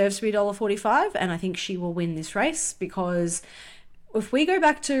 she deserves to be $1.45, and I think she will win this race, because if we go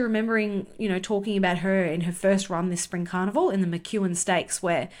back to remembering, talking about her in her first run this spring carnival in the McEwen Stakes,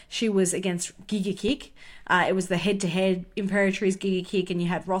 where she was against Giga Kick. It was the head-to-head Imperatrice Giga Kick, and you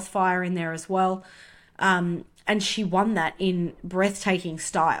had Rothfire in there as well. And she won that in breathtaking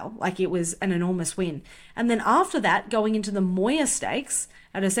style. Like, it was an enormous win. And then after that, going into the Moya Stakes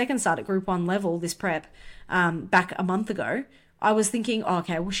at her second start at Group 1 level this prep back a month ago, I was thinking,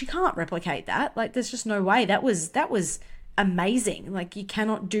 okay, well, she can't replicate that. Like, there's just no way. That was amazing. Like, you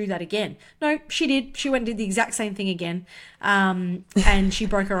cannot do that again. No, she did. She went and did the exact same thing again. And she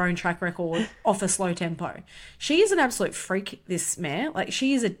broke her own track record off a slow tempo. She is an absolute freak, this mare. Like,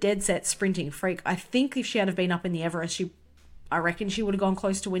 she is a dead set sprinting freak. I think if she had have been up in the Everest, I reckon she would have gone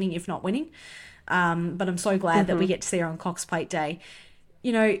close to winning, if not winning. But I'm so glad that we get to see her on Cox Plate Day.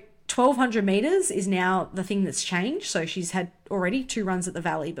 1,200 metres is now the thing that's changed. So she's had already 2 runs at the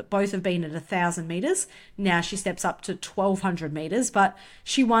Valley, but both have been at 1,000 metres. Now she steps up to 1,200 metres, but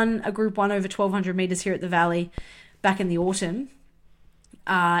she won a Group 1 over 1,200 metres here at the Valley back in the autumn.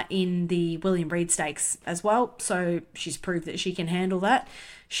 in the William Reed Stakes as well. So she's proved that she can handle that.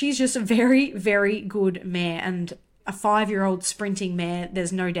 She's just a very, very good mare, and a 5-year-old sprinting mare.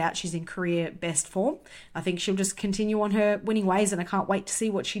 There's no doubt she's in career best form. I think she'll just continue on her winning ways, and I can't wait to see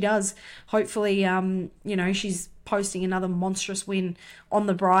what she does. Hopefully, she's posting another monstrous win on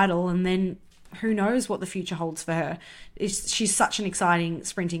the bridle, and then who knows what the future holds for her. She's such an exciting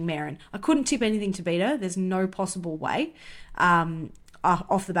sprinting mare, and I couldn't tip anything to beat her. There's no possible way.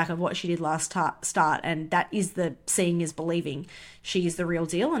 Off the back of what she did last start, and that is the seeing is believing. She is the real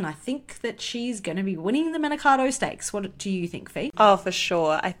deal, and I think that she's going to be winning the Manikato Stakes. What do you think, Fee? Oh, for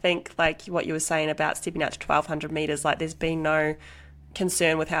sure. I think, like what you were saying about stepping out to 1,200 metres, like there's been no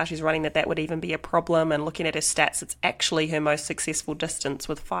concern with how she's running that would even be a problem, and looking at her stats, it's actually her most successful distance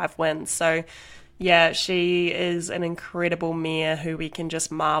with 5 wins. So yeah, she is an incredible mare who we can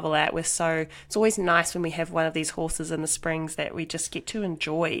just marvel at. It's always nice when we have one of these horses in the Springs that we just get to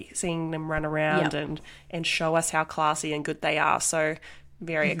enjoy seeing them run around and show us how classy and good they are. So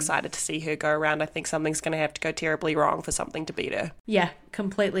very excited to see her go around. I think something's going to have to go terribly wrong for something to beat her. Yeah,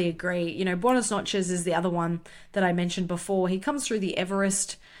 completely agree. Buenos Noches is the other one that I mentioned before. He comes through the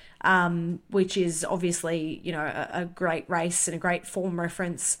Everest, which is obviously, a great race and a great form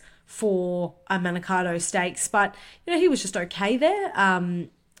reference for a Manikato Stakes, but he was just okay there.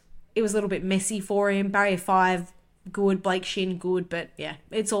 It was a little bit messy for him. Barrier 5 good, Blake Shin good, but yeah,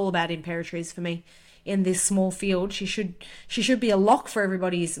 it's all about Imperatriz for me in this small field. She should be a lock for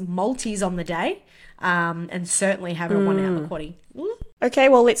everybody's multis on the day, and certainly have her one out the quaddie. Okay,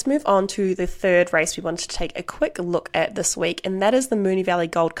 well, let's move on to the third race we wanted to take a quick look at this week, and that is the Moonee Valley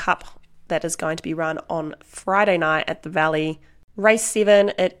Gold Cup that is going to be run on Friday night at the Valley. Race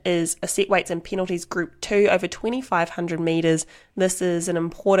 7, it is a set weights and penalties Group 2 over 2,500 metres. This is an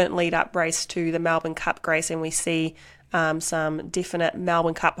important lead-up race to the Melbourne Cup, Grace, and we see some definite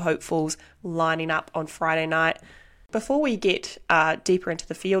Melbourne Cup hopefuls lining up on Friday night. Before we get deeper into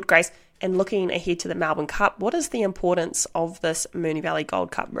the field, Grace, and looking ahead to the Melbourne Cup, what is the importance of this Moonee Valley Gold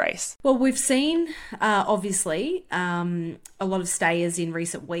Cup race? Well, we've seen, obviously, a lot of stayers in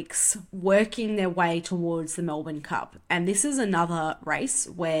recent weeks working their way towards the Melbourne Cup. And this is another race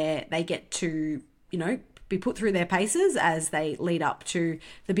where they get to, be put through their paces as they lead up to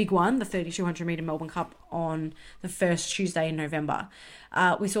the big one, the 3,200 metre Melbourne Cup on the first Tuesday in November.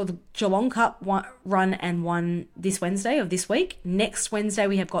 We saw the Geelong Cup run and won this Wednesday of this week. Next Wednesday,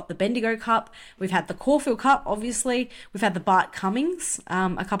 we have got the Bendigo Cup. We've had the Caulfield Cup, obviously. We've had the Bart Cummings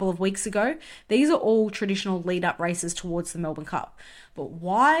a couple of weeks ago. These are all traditional lead-up races towards the Melbourne Cup. But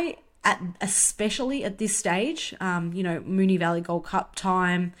why, especially at this stage, Moonee Valley Gold Cup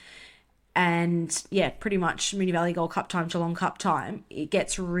time, and yeah, pretty much Moonee Valley Gold Cup time, Geelong Cup time, it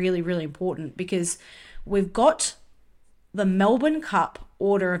gets really, really important because we've got the Melbourne Cup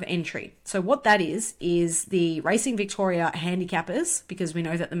order of entry. So what that is the Racing Victoria handicappers, because we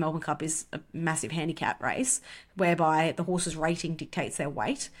know that the Melbourne Cup is a massive handicap race whereby the horse's rating dictates their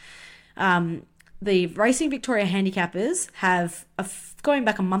weight. The Racing Victoria handicappers have, going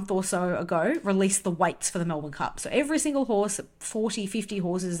back a month or so ago, released the weights for the Melbourne Cup. So every single horse, 40, 50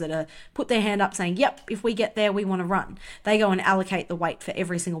 horses that are put their hand up saying, yep, if we get there, we want to run. They go and allocate the weight for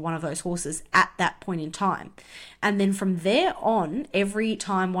every single one of those horses at that point in time. And then from there on, every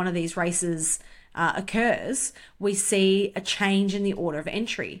time one of these races occurs, we see a change in the order of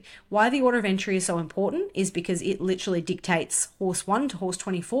entry. Why the order of entry is so important is because it literally dictates horse 1 to horse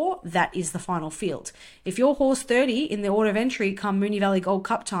 24. That is the final field. If you're horse 30 in the order of entry come Moonee Valley Gold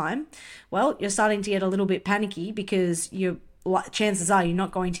Cup time, well, you're starting to get a little bit panicky because chances are you're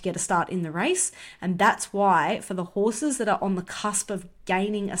not going to get a start in the race. And that's why for the horses that are on the cusp of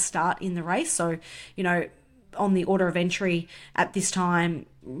gaining a start in the race, so, on the order of entry at this time,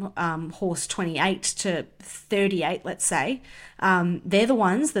 horse 28 to 38, let's say, they're the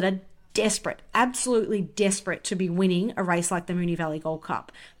ones that are desperate, absolutely desperate to be winning a race like the Moonee Valley Gold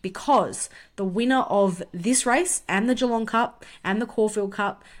Cup, because the winner of this race and the Geelong Cup and the Caulfield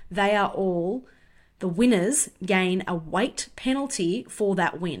Cup, they are all, the winners gain a weight penalty for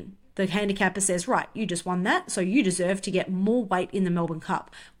that win. The handicapper says, right, you just won that, so you deserve to get more weight in the Melbourne Cup.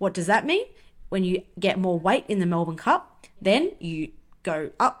 What does that mean? When you get more weight in the Melbourne Cup, then you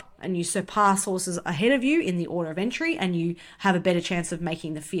go up and you surpass horses ahead of you in the order of entry and you have a better chance of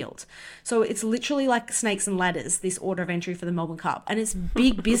making the field. So it's literally like snakes and ladders, this order of entry for the Melbourne Cup. And it's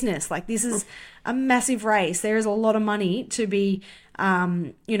big business. Like, this is a massive race. There is a lot of money to be,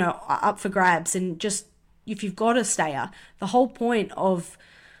 up for grabs. And just, if you've got a stayer, the whole point of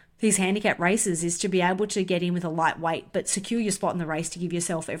these handicap races is to be able to get in with a lightweight, but secure your spot in the race to give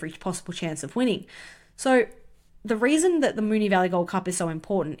yourself every possible chance of winning. So the reason that the Moonee Valley Gold Cup is so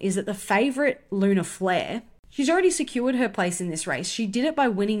important is that the favourite Luna Flair, she's already secured her place in this race. She did it by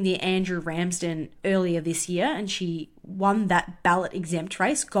winning the Andrew Ramsden earlier this year, and she won that ballot exempt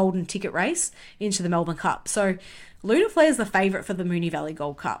race, golden ticket race, into the Melbourne Cup. So Luna Flair is the favourite for the Moonee Valley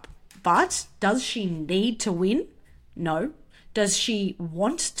Gold Cup. But does she need to win? No. Does she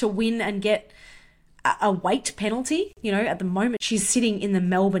want to win and get a weight penalty? You know, at the moment she's sitting in the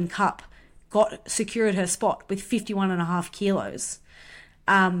Melbourne Cup, secured her spot with 51.5 kilos.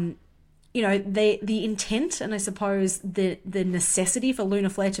 You know, the intent and I suppose the necessity for Luna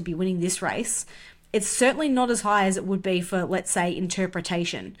Flair to be winning this race, it's certainly not as high as it would be for, let's say,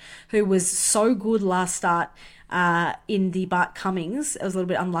 Interpretation, who was so good last start in the Bart Cummings. It was a little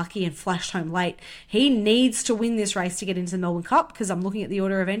bit unlucky and flashed home late. He needs to win this race to get into the Melbourne Cup, because I'm looking at the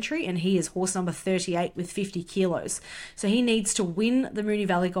order of entry and he is horse number 38 with 50 kilos. So he needs to win the Moonee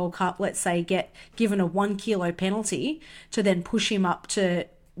Valley Gold Cup, let's say get given a 1 kilo penalty to then push him up to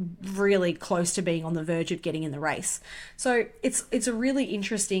really close to being on the verge of getting in the race. So it's a really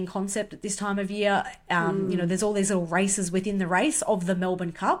interesting concept at this time of year. You know, there's all these little races within the race of the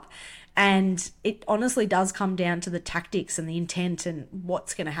Melbourne Cup, and it honestly does come down to the tactics and the intent and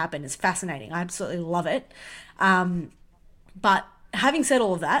what's going to happen. It's fascinating. I absolutely love it. But having said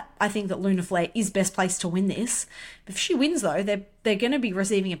all of that, I think that Luna Flair is best placed to win this. If she wins, though, they're going to be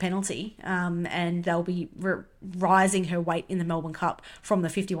receiving a penalty, and they'll be rising her weight in the Melbourne Cup from the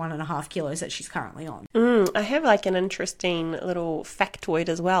 51.5 kilos that she's currently on. I have like an interesting little factoid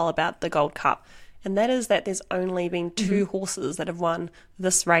as well about the Gold Cup, and that is that there's only been two horses that have won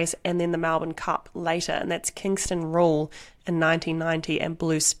this race and then the Melbourne Cup later, and that's Kingston Rule in 1990 and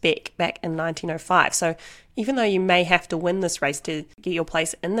Blue Spec back in 1905. So even though you may have to win this race to get your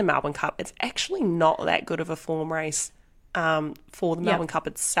place in the Melbourne Cup, it's actually not that good of a form race for the Melbourne Cup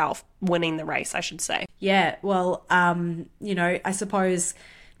itself, winning the race, I should say. Yeah, well, you know, I suppose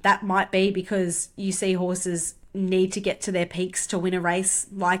that might be because you see horses need to get to their peaks to win a race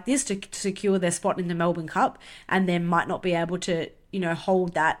like this to secure their spot in the Melbourne Cup, and then might not be able to, you know,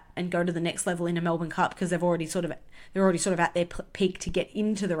 hold that and go to the next level in a Melbourne Cup because they're already sort of at their peak to get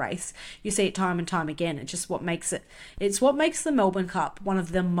into the race. You see it time and time again. It's just what makes the Melbourne Cup one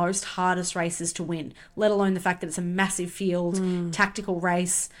of the most hardest races to win, let alone the fact that it's a massive field, tactical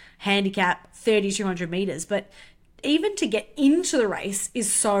race, handicap, 3,200 meters. But even to get into the race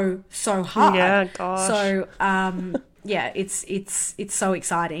is so hard. Yeah, gosh. So, yeah, it's so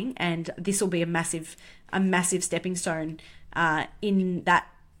exciting, and this will be a massive stepping stone in that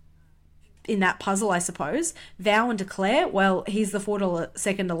puzzle, I suppose. Vow and Declare, well, he's the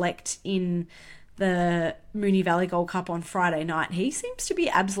 $4 elect in the Moonee Valley Gold Cup on Friday night. He seems to be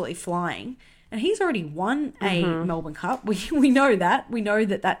absolutely flying, and he's already won a Melbourne Cup. We know that. We know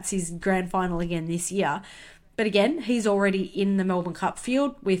that that's his grand final again this year. But again, he's already in the Melbourne Cup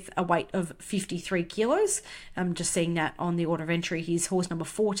field with a weight of 53 kilos. I'm just seeing that on the order of entry. He's horse number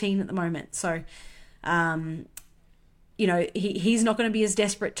 14 at the moment. So, you know, he's not going to be as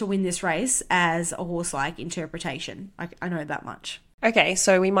desperate to win this race as a horse like Interpretation. I know that much. Okay,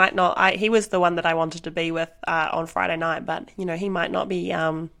 so we might not... he was the one that I wanted to be with on Friday night, but, you know, he might not be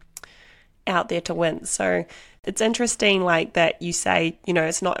out there to win. So it's interesting, like, that you say, you know,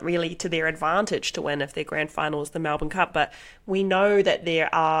 it's not really to their advantage to win if their grand final is the Melbourne Cup, but we know that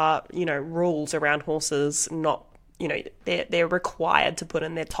there are, you know, rules around horses not, you know, they're required to put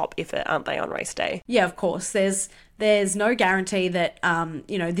in their top effort, aren't they, on race day? Yeah, of course. There's no guarantee that,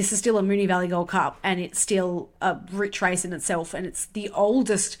 you know, this is still a Moonee Valley Gold Cup and it's still a rich race in itself, and it's the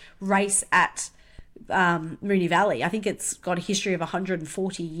oldest race at Moonee Valley. I think it's got a history of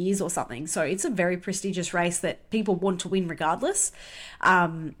 140 years or something. So it's a very prestigious race that people want to win regardless.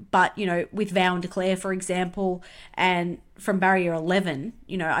 But, you know, with Vow and Declare, for example, and from barrier 11,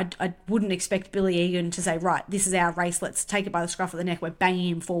 you know, I wouldn't expect Billy Egan to say, right, this is our race, let's take it by the scruff of the neck, we're banging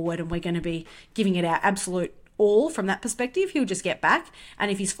him forward and we're going to be giving it our absolute all. From that perspective, he'll just get back.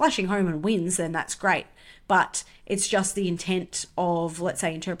 And if he's flashing home and wins, then that's great. But it's just the intent of, let's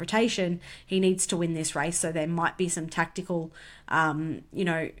say, Interpretation. He needs to win this race, so there might be some tactical, you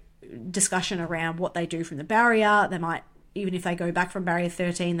know, discussion around what they do from the barrier. They might, even if they go back from barrier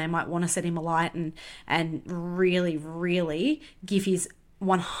 13, they might want to set him alight and really, really give his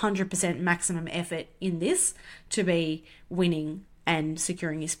 100% maximum effort in this to be winning and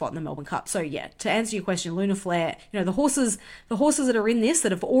securing his spot in the Melbourne Cup. So yeah, to answer your question, Luna Flair, you know, the horses that are in this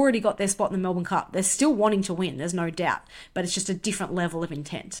that have already got their spot in the Melbourne Cup, they're still wanting to win, there's no doubt, but it's just a different level of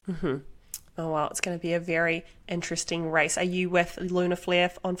intent. Oh, well, it's going to be a very interesting race. Are you with Luna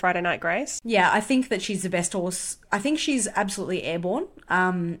Flair on Friday night, Grace? Yeah, I think that she's the best horse. I think she's absolutely airborne.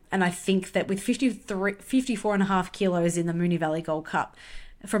 And I think that with 54.5 kilos in the Moonee Valley Gold Cup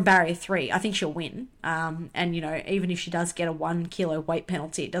from barrier 3, I think she'll win. And, even if she does get a 1 kilo weight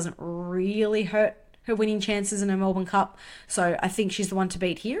penalty, it doesn't really hurt her winning chances in a Melbourne Cup. So I think she's the one to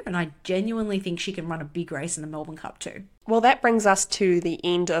beat here, and I genuinely think she can run a big race in the Melbourne Cup too. Well, that brings us to the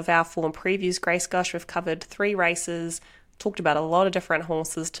end of our form previews, Grace. Gosh, we've covered 3 races, talked about a lot of different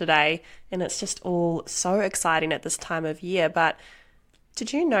horses today, and it's just all so exciting at this time of year. But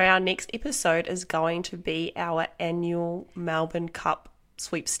did you know our next episode is going to be our annual Melbourne Cup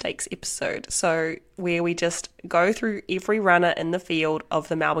sweepstakes episode? So where we just go through every runner in the field of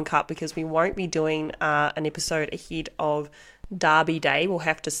the Melbourne Cup, because we won't be doing an episode ahead of Derby Day. We'll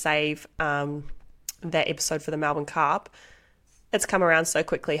have to save that episode for the Melbourne Cup. It's come around so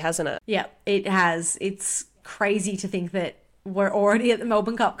quickly, hasn't it? Yeah, it has. It's crazy to think that we're already at the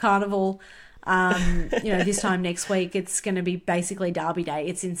Melbourne Cup Carnival. This time next week, it's going to be basically Derby Day.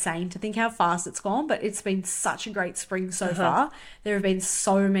 It's insane to think how fast it's gone, but it's been such a great spring so far. There have been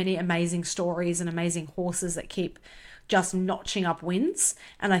so many amazing stories and amazing horses that keep just notching up wins.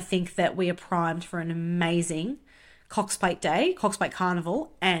 And I think that we are primed for an amazing Cox Plate Day, Cox Plate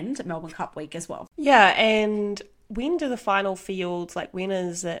Carnival, and Melbourne Cup week as well. Yeah, and when do the final fields, when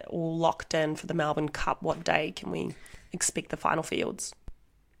is it all locked in for the Melbourne Cup? What day can we expect the final fields?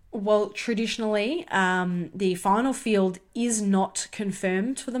 Well, traditionally, the final field is not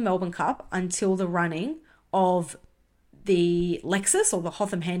confirmed for the Melbourne Cup until the running of the Lexus or the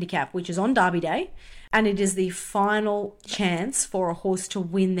Hotham Handicap, which is on Derby Day, and it is the final chance for a horse to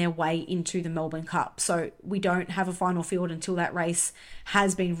win their way into the Melbourne Cup. So we don't have a final field until that race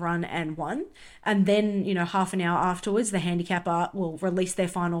has been run and won. And then, half an hour afterwards, the handicapper will release their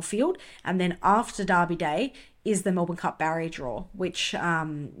final field. And then after Derby Day is the Melbourne Cup barrier draw, which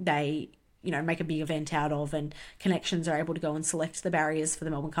they make a big event out of, and connections are able to go and select the barriers for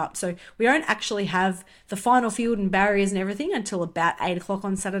the Melbourne Cup. So we don't actually have the final field and barriers and everything until about 8 o'clock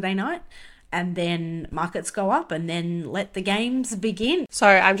on Saturday night. And then markets go up, and then let the games begin. So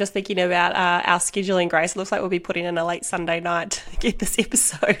I'm just thinking about our scheduling, Grace. It looks like we'll be putting in a late Sunday night to get this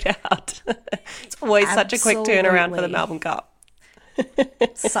episode out. It's always such a quick turnaround for the Melbourne Cup.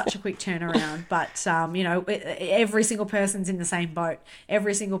 Such a quick turnaround, but every single person's in the same boat.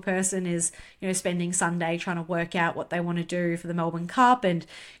 Every single person is spending Sunday trying to work out what they want to do for the Melbourne Cup, and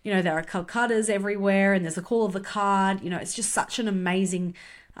there are Calcuttas everywhere, and there's a call of the card. It's just such an amazing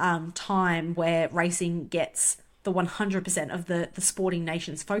time where racing gets the 100% of the sporting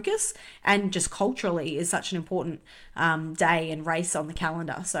nation's focus, and just culturally is such an important day and race on the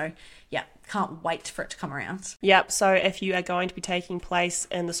calendar. So yeah, can't wait for it to come around. Yep. So if you are going to be taking place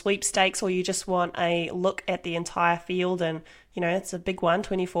in the sweepstakes, or you just want a look at the entire field, and it's a big one,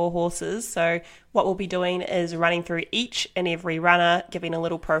 24 horses. So what we'll be doing is running through each and every runner, giving a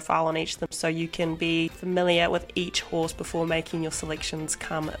little profile on each of them, so you can be familiar with each horse before making your selections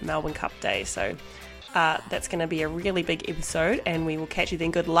come Melbourne Cup Day. So that's going to be a really big episode, and we will catch you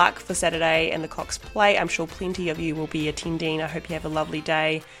then. Good luck for Saturday and the Cox Plate. I'm sure plenty of you will be attending. I hope you have a lovely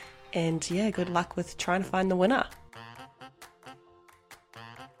day. And yeah, good luck with trying to find the winner.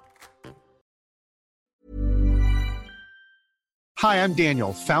 Hi, I'm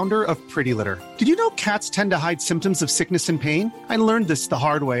Daniel, founder of Pretty Litter. Did you know cats tend to hide symptoms of sickness and pain? I learned this the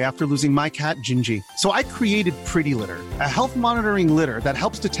hard way after losing my cat, Gingy. So I created Pretty Litter, a health monitoring litter that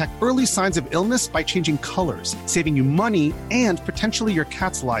helps detect early signs of illness by changing colors, saving you money and potentially your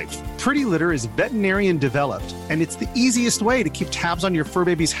cat's life. Pretty Litter is veterinarian developed, and it's the easiest way to keep tabs on your fur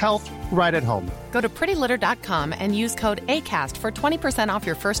baby's health right at home. Go to prettylitter.com and use code ACAST for 20% off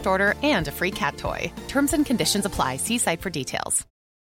your first order and a free cat toy. Terms and conditions apply. See site for details.